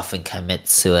jumps off and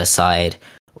commits suicide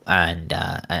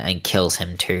and kills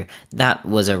him too. That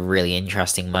was a really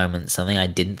interesting moment, something I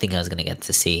didn't think I was going to get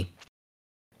to see.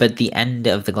 But the end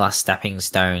of the glass stepping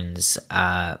stones,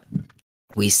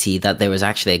 we see that there was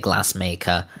actually a glass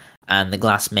maker, and the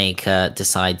glass maker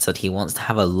decides that he wants to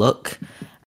have a look,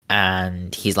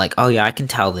 and he's like, oh yeah, I can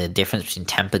tell the difference between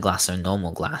tempered glass and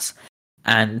normal glass.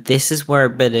 And this is where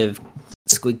a bit of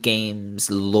Squid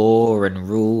Game's lore and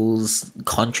rules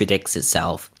contradicts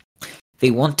itself.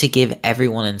 They want to give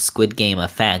everyone in Squid Game a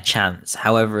fair chance.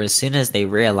 However, as soon as they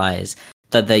realize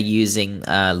that they're using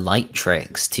light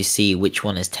tricks to see which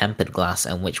one is tempered glass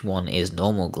and which one is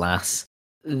normal glass,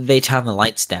 they turn the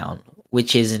lights down,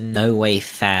 which is in no way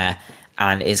fair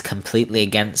and is completely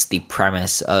against the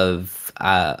premise of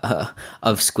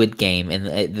Squid Game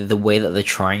in the way that they're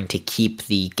trying to keep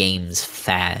the games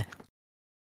fair.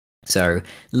 So,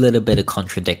 a little bit of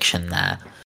contradiction there.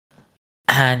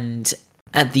 And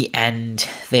at the end,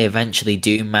 they eventually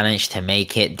do manage to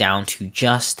make it down to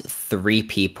just 3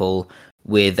 people,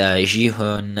 with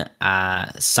Ji-hoon,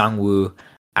 Sang-woo,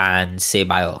 and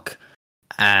Sebayok.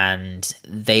 And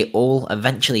they all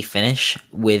eventually finish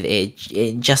with it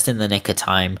just in the nick of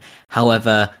time.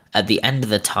 However, at the end of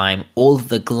the time, all of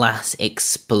the glass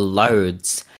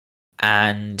explodes,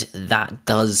 and that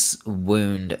does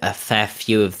wound a fair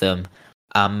few of them,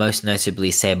 most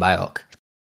notably Sebayok.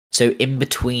 So in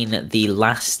between the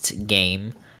last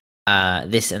game,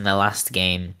 this and the last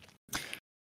game,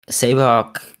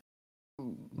 Sebayok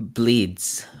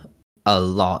bleeds a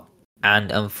lot,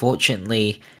 and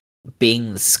unfortunately,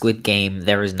 being the Squid Game,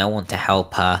 there is no one to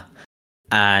help her.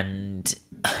 And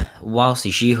whilst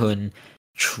Ji-hoon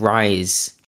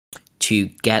tries to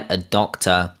get a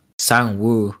doctor,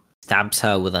 Sang-woo stabs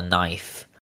her with a knife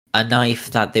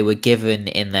that they were given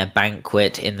in their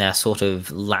banquet, in their sort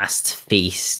of last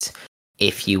feast,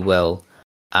 if you will.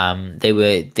 They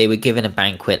were given a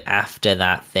banquet after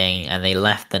that thing, and they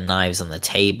left the knives on the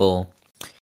table,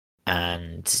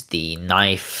 and the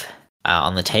knife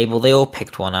on the table. They all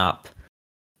picked one up,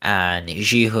 and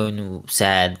Ji-hoon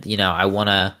said, "You know, I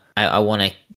wanna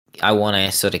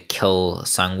sort of kill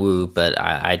Sang-woo, but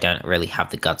I don't really have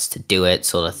the guts to do it,"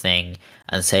 sort of thing.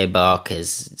 And Sebayok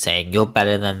is saying, "You're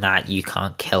better than that. You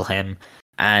can't kill him."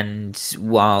 And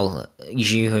while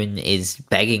Ji-hoon is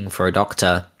begging for a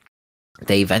doctor,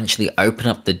 they eventually open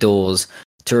up the doors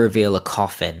to reveal a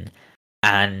coffin,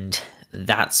 and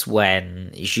that's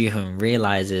when Ji-hoon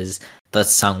realizes that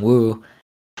Sang-woo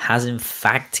has in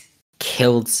fact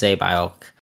killed Sebayok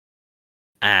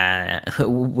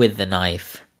with the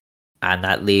knife, and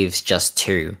that leaves just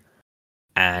 2.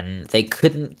 And they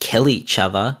couldn't kill each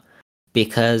other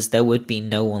because there would be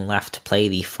no one left to play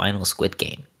the final Squid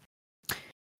Game.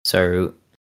 So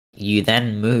you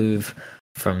then move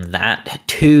from that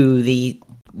to the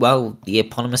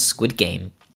eponymous Squid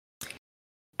Game.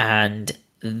 And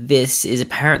this is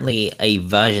apparently a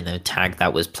version of tag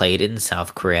that was played in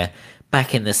South Korea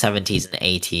back in the 70s and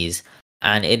 80s,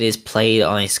 and it is played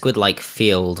on a squid-like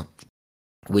field,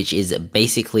 which is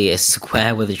basically a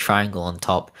square with a triangle on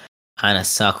top and a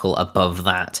circle above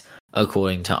that,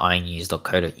 according to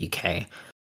inews.co.uk.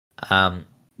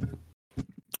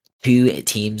 Two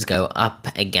teams go up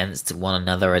against one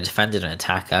another, a defender and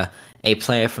attacker. A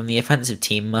player from the offensive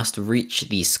team must reach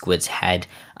the squid's head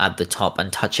at the top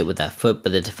and touch it with their foot,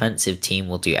 but the defensive team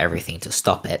will do everything to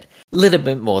stop it. A little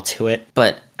bit more to it,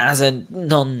 but as a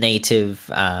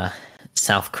non-native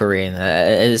South Korean,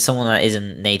 as someone that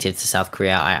isn't native to South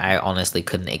Korea, I honestly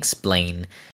couldn't explain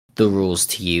the rules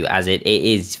to you, as it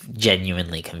is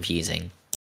genuinely confusing.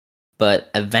 But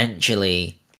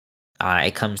eventually,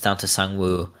 it comes down to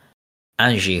Sangwoo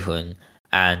and Ji-hoon,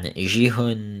 and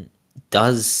Ji-hoon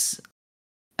does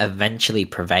eventually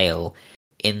prevail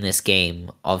in this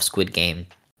game of Squid Game,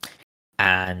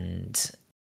 and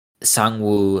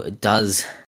Sangwoo does,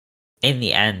 in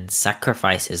the end,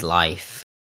 sacrifice his life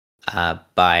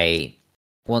by,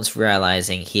 once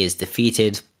realizing he is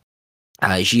defeated,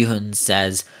 Ji-hoon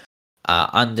says,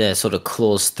 under sort of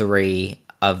clause 3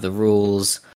 of the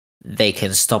rules, they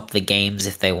can stop the games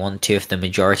if they want to, if the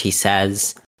majority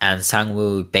says. And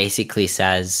Sangwoo basically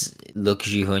says, look,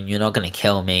 Ji-hoon, you're not going to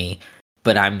kill me,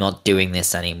 but I'm not doing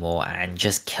this anymore, and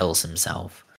just kills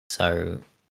himself. So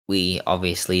we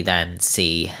obviously then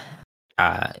see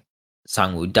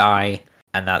Sangwoo die,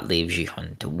 and that leaves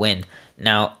Ji-hoon to win.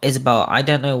 Now, Isabel, I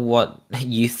don't know what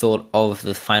you thought of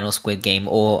the final Squid Game,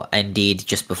 or indeed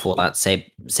just before that,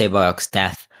 Sae-byeok's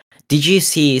death. Did you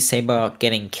see Sae-byeok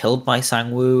getting killed by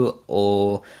Sangwoo,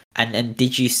 or and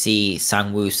did you see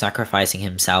Sangwoo sacrificing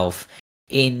himself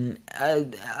in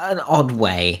an odd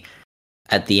way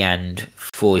at the end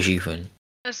for Ji-hoon?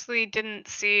 Honestly, didn't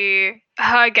see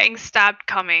her getting stabbed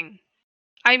coming.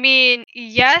 I mean,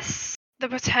 yes, the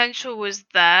potential was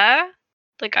there.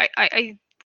 Like, I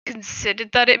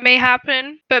considered that it may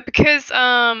happen, but because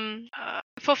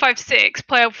 456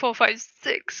 player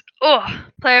 456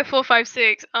 player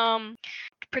 456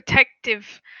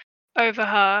 protective over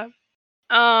her,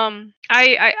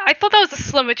 I thought that was a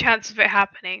slimmer chance of it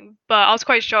happening, but I was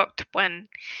quite shocked when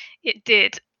it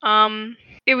did.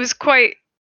 It was quite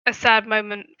a sad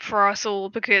moment for us all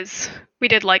because we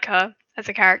did like her as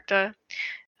a character.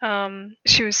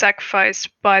 She was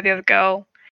sacrificed by the other girl,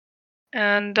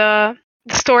 and the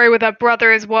story with her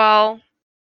brother as well,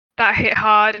 that hit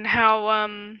hard, and how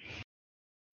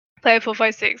player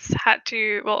 456 had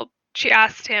to, well, she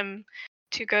asked him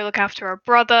to go look after her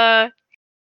brother.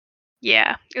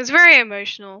 Yeah, it was very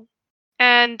emotional.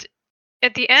 And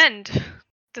at the end,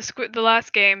 the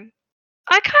last game,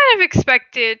 I kind of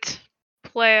expected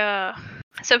player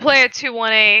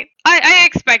 218. I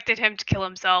expected him to kill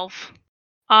himself.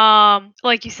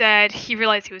 Like you said, he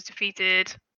realized he was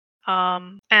defeated.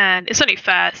 And it's only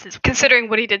fair, since considering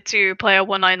what he did to player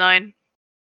 199.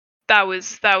 That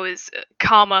was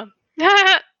karma. No,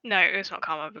 it was not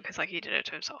karma, because like he did it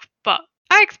to himself. But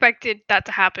I expected that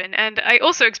to happen, and I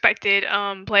also expected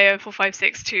player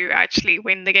 456 to actually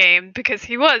win the game, because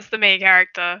he was the main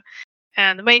character,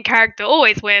 and the main character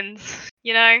always wins,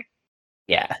 you know?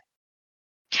 Yeah.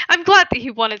 I'm glad that he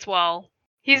won as well.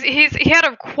 He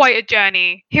had quite a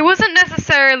journey. He wasn't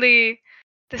necessarily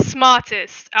the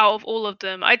smartest out of all of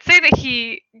them. I'd say that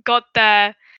he got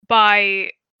there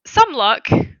by some luck.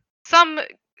 I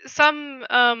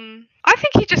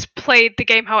think he just played the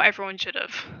game how everyone should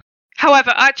have.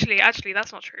 However, actually,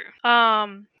 that's not true.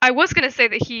 I was gonna say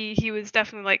that he was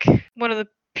definitely like one of the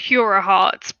purer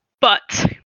hearts, but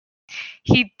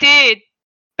he did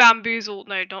bamboozle.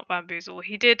 No, not bamboozle.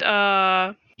 He did.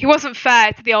 He wasn't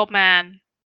fair to the old man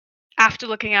after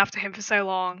looking after him for so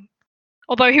long.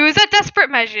 Although he was at desperate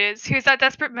measures.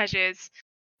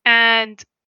 And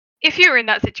if you're in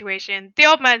that situation, the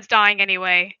old man's dying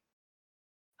anyway.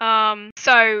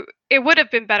 So it would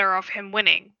have been better off him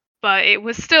winning, but it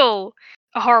was still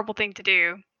a horrible thing to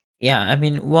do. Yeah, I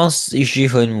mean, whilst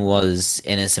Ji-hoon was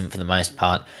innocent for the most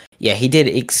part, yeah, he did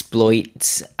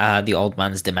exploit the old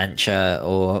man's dementia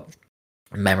or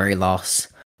memory loss.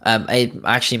 It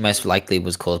actually most likely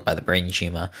was caused by the brain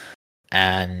tumor,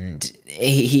 and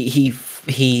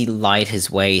he lied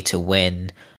his way to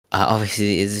win.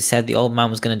 Obviously, as I said, the old man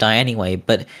was going to die anyway,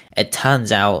 but it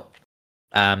turns out,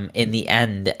 in the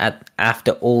end,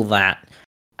 after all that,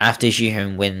 after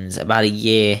Ji-hoon wins, about a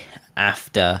year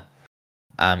after,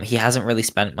 he hasn't really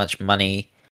spent much money,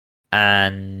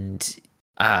 and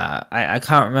I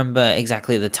can't remember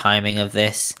exactly the timing of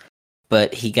this,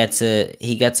 but he gets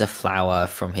a flower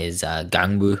from his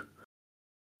gangbu,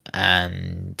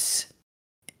 and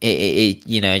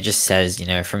it just says,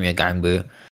 from your gangbu,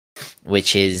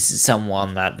 which is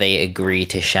someone that they agree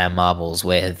to share marbles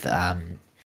with,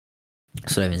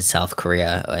 sort of in South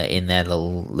Korea, in their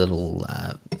little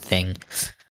thing,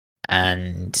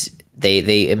 and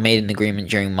they made an agreement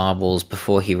during marbles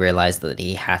before he realized that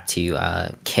he had to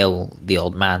kill the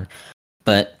old man,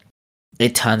 but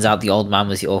it turns out the old man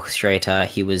was the orchestrator.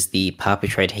 He was the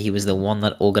perpetrator. He was the one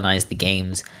that organized the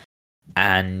games,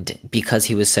 and because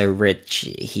he was so rich,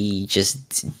 he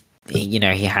just he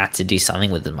had to do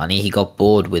something with the money. He got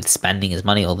bored with spending his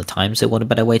money all the time, so what a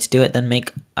better way to do it than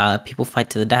make people fight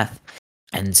to the death.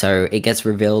 And so it gets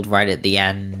revealed right at the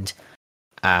end,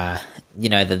 that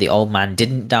the old man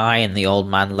didn't die, and the old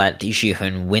man let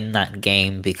Ji-hoon win that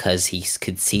game because he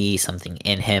could see something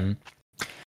in him.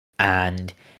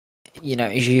 And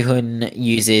Ji-hoon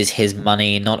uses his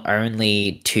money not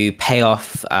only to pay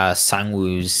off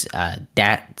Sang-woo's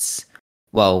debts,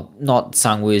 well, not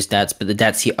Sang-woo's debts, but the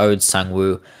debts he owed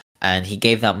Sang-woo, and he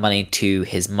gave that money to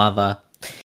his mother.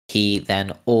 He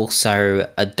then also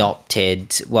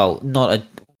adopted, well, not a,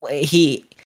 he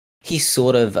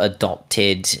sort of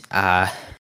adopted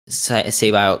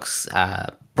Sebaok's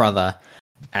brother,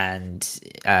 and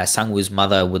Sang-woo's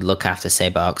mother would look after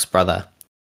Sebaok's brother.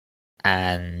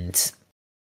 And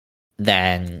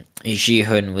then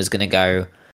Ji-hoon was going to go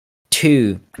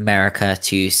to America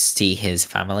to see his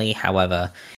family.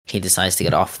 However, he decides to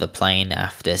get off the plane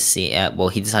after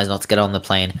he decides not to get on the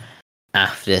plane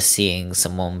after seeing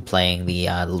someone playing the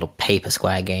little paper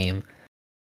square game.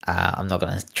 I'm not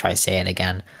going to try to say it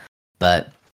again,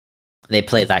 but they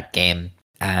play that game,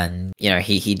 and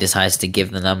he decides to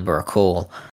give the number a call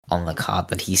on the card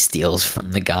that he steals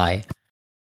from the guy.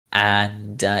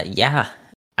 And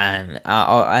and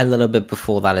a little bit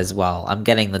before that as well. I'm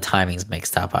getting the timings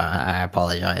mixed up. I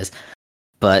apologize,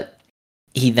 but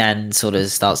he then sort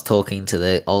of starts talking to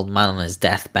the old man on his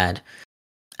deathbed,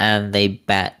 and they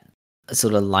bet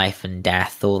sort of life and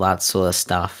death, all that sort of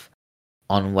stuff,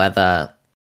 on whether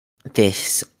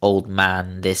this old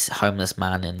man, this homeless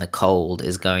man in the cold,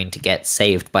 is going to get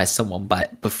saved by someone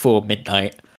before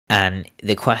midnight. And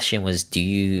the question was, do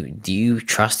you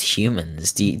trust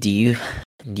humans? Do you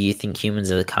think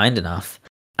humans are kind enough?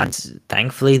 And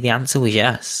thankfully, the answer was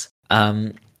yes.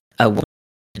 A woman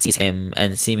sees him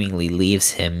and seemingly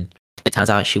leaves him. It turns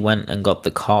out she went and got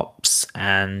the cops,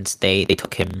 and they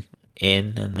took him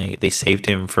in, and they saved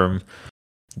him from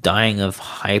dying of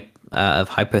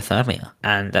hypothermia.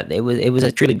 And that it was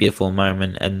a truly beautiful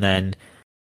moment. And then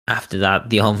after that,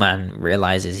 the old man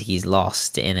realizes he's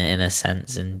lost in a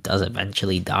sense and does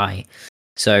eventually die.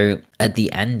 So at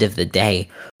the end of the day,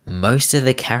 most of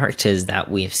the characters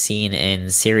that we've seen in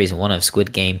Series 1 of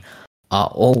Squid Game are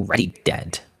already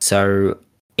dead. So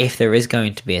if there is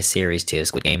going to be a Series 2 of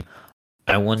Squid Game,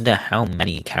 I wonder how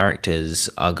many characters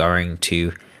are going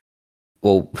to,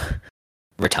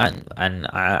 return. And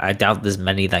I doubt there's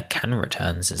many that can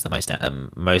return, since they're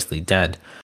mostly dead.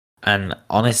 And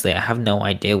honestly, I have no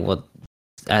idea what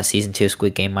Season 2 of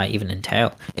Squid Game might even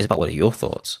entail. Isabel, what are your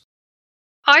thoughts?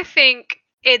 I think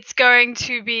it's going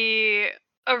to be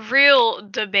a real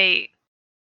debate,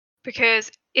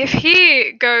 because if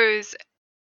he goes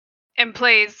and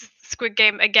plays Squid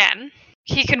Game again,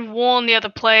 he can warn the other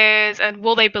players, and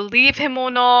will they believe him or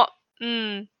not?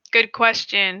 Good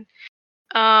question.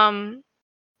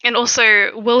 And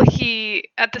also, will he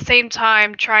at the same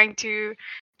time trying to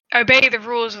obey the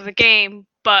rules of the game,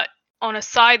 but on a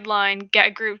sideline get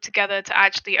a group together to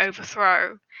actually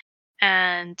overthrow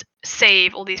and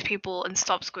save all these people and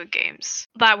stop Squid Games?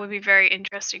 That would be very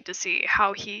interesting to see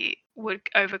how he would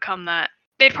overcome that.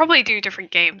 They'd probably do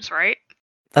different games, right?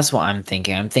 That's what I'm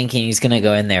thinking. I'm thinking he's going to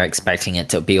go in there expecting it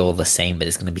to be all the same, but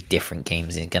it's going to be different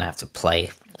games he's going to have to play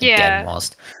again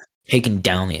whilst taking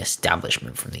down the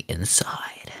establishment from the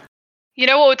inside. You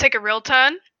know what would take a real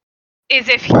turn? Is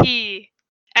if he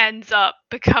ends up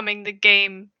becoming the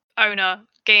game owner,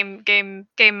 game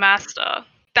master.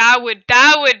 That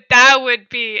would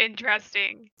be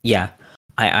interesting. Yeah,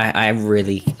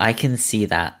 I can see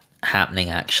that happening,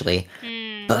 actually.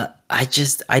 But I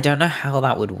don't know how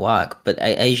that would work. But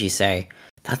as you say,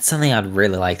 that's something I'd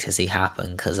really like to see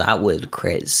happen, because that would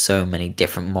create so many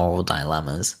different moral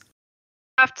dilemmas.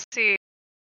 Have to see.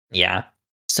 Yeah.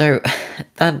 So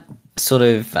that sort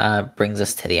of brings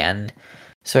us to the end.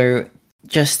 So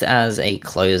just as a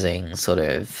closing sort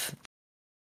of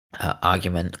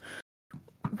argument,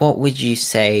 what would you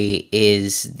say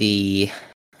is the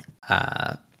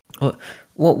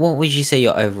what would you say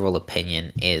your overall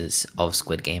opinion is of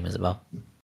Squid Game, Isabel?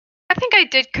 I think I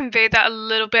did convey that a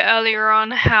little bit earlier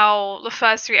on, how the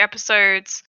first 3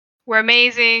 episodes were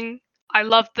amazing. I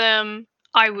loved them.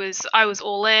 I was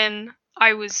all in.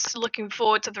 I was looking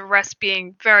forward to the rest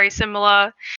being very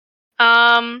similar.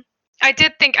 I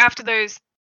did think after those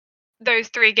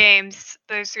 3 games,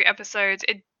 those 3 episodes,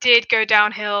 it did go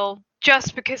downhill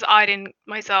just because I didn't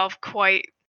myself quite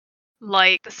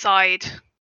like the side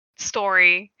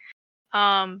story,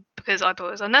 because I thought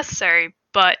it was unnecessary.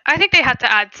 But I think they had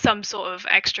to add some sort of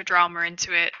extra drama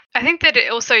into it. I think that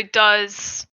it also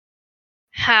does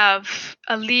have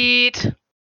a lead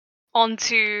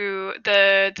onto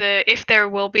the if there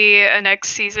will be a next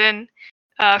season.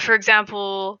 For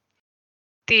example,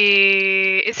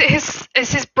 it's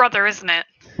his brother, isn't it?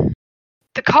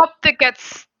 The cop that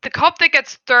gets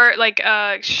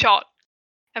shot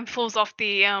and falls off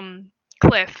the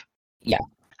cliff. Yeah.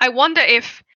 I wonder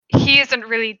if he isn't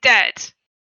really dead,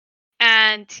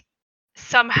 and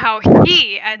somehow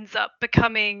he ends up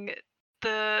becoming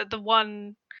the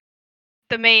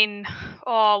main.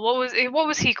 Oh, what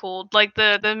was he called? Like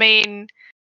the main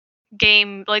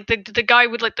game, like the guy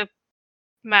with like the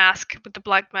mask, with the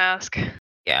black mask.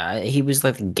 Yeah, he was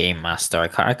like the game master. I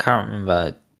can't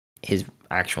remember his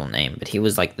actual name, but he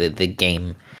was like the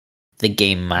game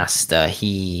master.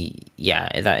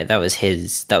 That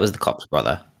was the cop's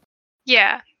brother.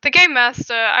 Yeah, the game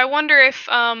master. I wonder if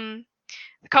the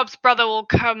cop's brother will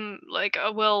come, like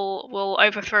will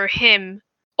overthrow him,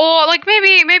 or like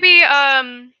maybe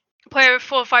player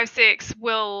 456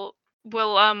 will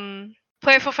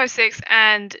player 456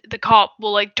 and the cop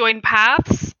will like join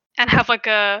paths and have like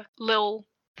a little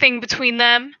thing between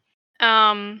them.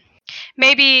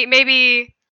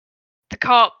 Maybe the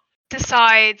cop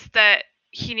decides that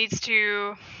he needs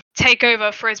to take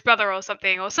over for his brother or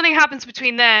something happens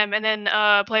between them, and then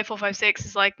player 456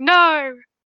 is like, no,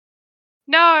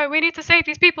 we need to save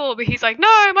these people, but he's like,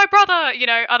 no, my brother, I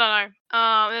don't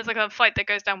know. There's like a fight that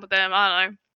goes down with them. I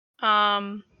don't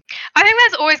know. I think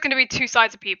there's always going to be 2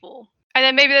 sides of people, and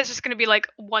then maybe there's just going to be like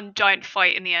one giant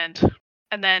fight in the end,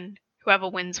 and then whoever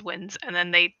wins, and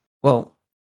then they. Well,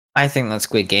 I think that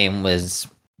Squid Game was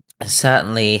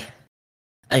certainly,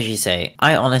 as you say,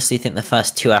 I honestly think the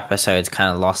first 2 episodes kind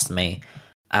of lost me,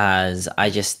 as I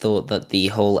just thought that the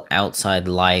whole outside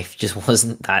life just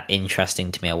wasn't that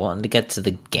interesting to me. I wanted to get to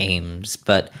the games,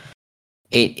 but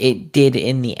it did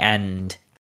in the end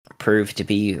prove to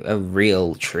be a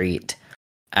real treat.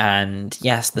 And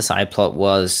yes, the side plot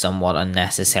was somewhat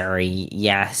unnecessary.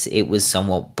 Yes, it was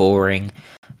somewhat boring,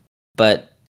 but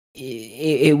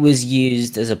it was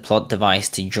used as a plot device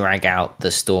to drag out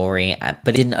the story, but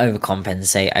it didn't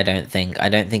overcompensate. I don't think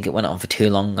it went on for too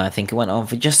long. I think it went on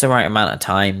for just the right amount of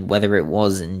time. Whether it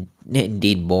was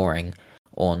indeed boring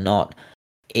or not,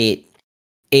 it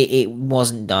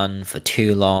wasn't done for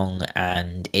too long,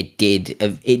 and it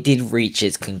did reach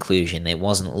its conclusion. It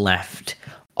wasn't left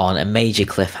on a major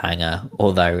cliffhanger,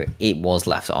 although it was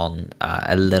left on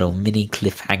a little mini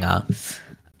cliffhanger,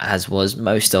 as was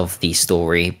most of the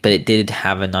story, but it did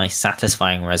have a nice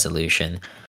satisfying resolution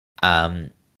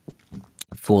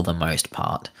for the most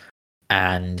part.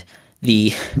 And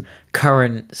the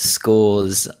current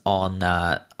scores on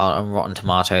Rotten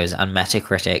Tomatoes and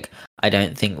Metacritic, I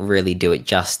don't think really do it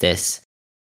justice.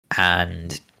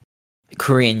 And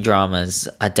Korean dramas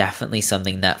are definitely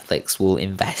something Netflix will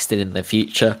invest in the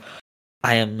future.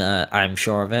 I'm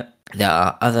sure of it. There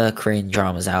are other Korean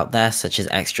dramas out there, such as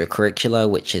Extracurricular,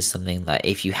 which is something that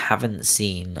if you haven't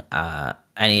seen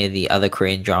any of the other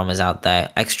Korean dramas out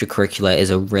there, Extracurricular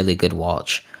is a really good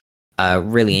watch.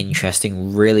 Really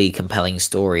interesting, really compelling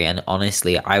story, and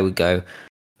honestly, I would go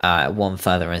one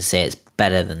further and say it's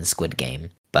better than Squid Game,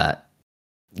 but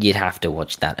you'd have to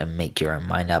watch that and make your own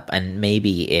mind up. And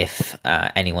maybe if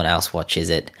anyone else watches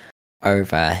it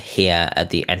over here at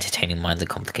the Entertaining Minds of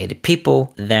Complicated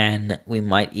People, then we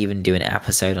might even do an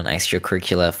episode on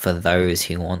Extracurricular for those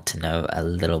who want to know a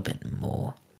little bit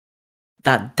more.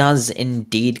 That does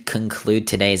indeed conclude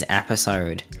today's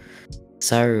episode.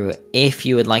 So if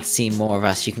you would like to see more of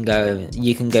us, you can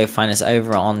go find us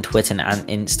over on Twitter and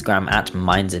Instagram at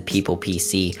Minds of People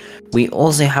PC. We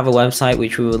also have a website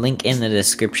which we will link in the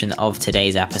description of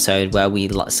today's episode, where we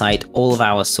cite all of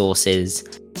our sources.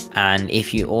 And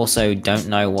if you also don't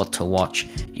know what to watch,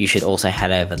 you should also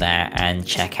head over there and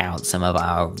check out some of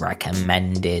our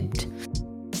recommended.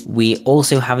 We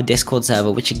also have a Discord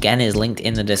server, which again is linked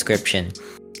in the description.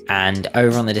 And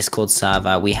over on the Discord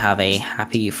server, we have a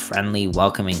happy, friendly,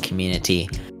 welcoming community.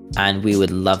 And we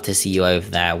would love to see you over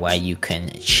there, where you can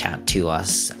chat to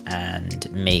us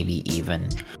and maybe even,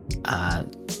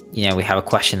 we have a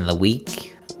question of the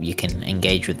week. You can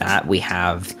engage with that. We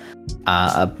have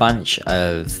a bunch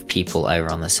of people over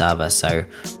on the server, so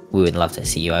we would love to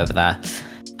see you over there.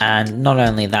 And not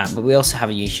only that, but we also have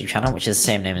a YouTube channel, which is the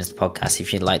same name as the podcast.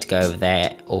 If you'd like to go over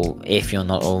there, or if you're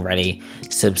not already,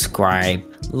 subscribe,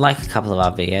 like a couple of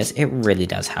our videos. It really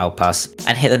does help us.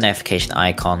 And hit the notification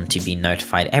icon to be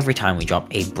notified every time we drop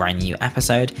a brand new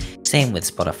episode. Same with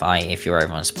Spotify. If you're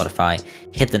over on Spotify,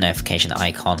 hit the notification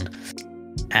icon,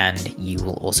 and you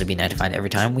will also be notified every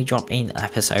time we drop an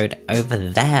episode over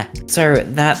there. So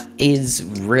that is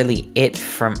really it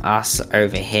from us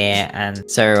over here. And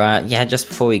so yeah, just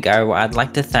before we go, I'd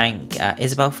like to thank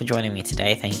Isabel for joining me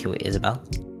today. Thank you, Isabel.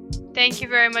 Thank you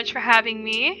very much for having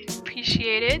me.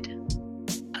 Appreciate it.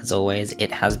 As always,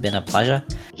 it has been a pleasure.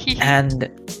 And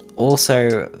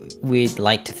also, we'd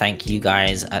like to thank you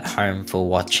guys at home for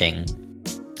watching.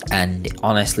 And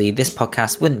honestly, this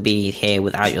podcast wouldn't be here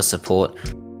without your support.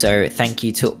 So thank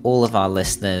you to all of our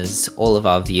listeners, all of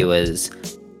our viewers,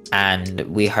 and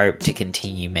we hope to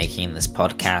continue making this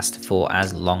podcast for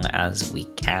as long as we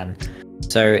can.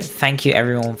 So thank you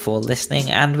everyone for listening,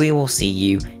 and we will see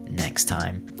you next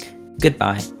time.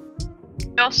 Goodbye.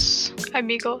 Adios,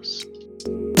 amigos.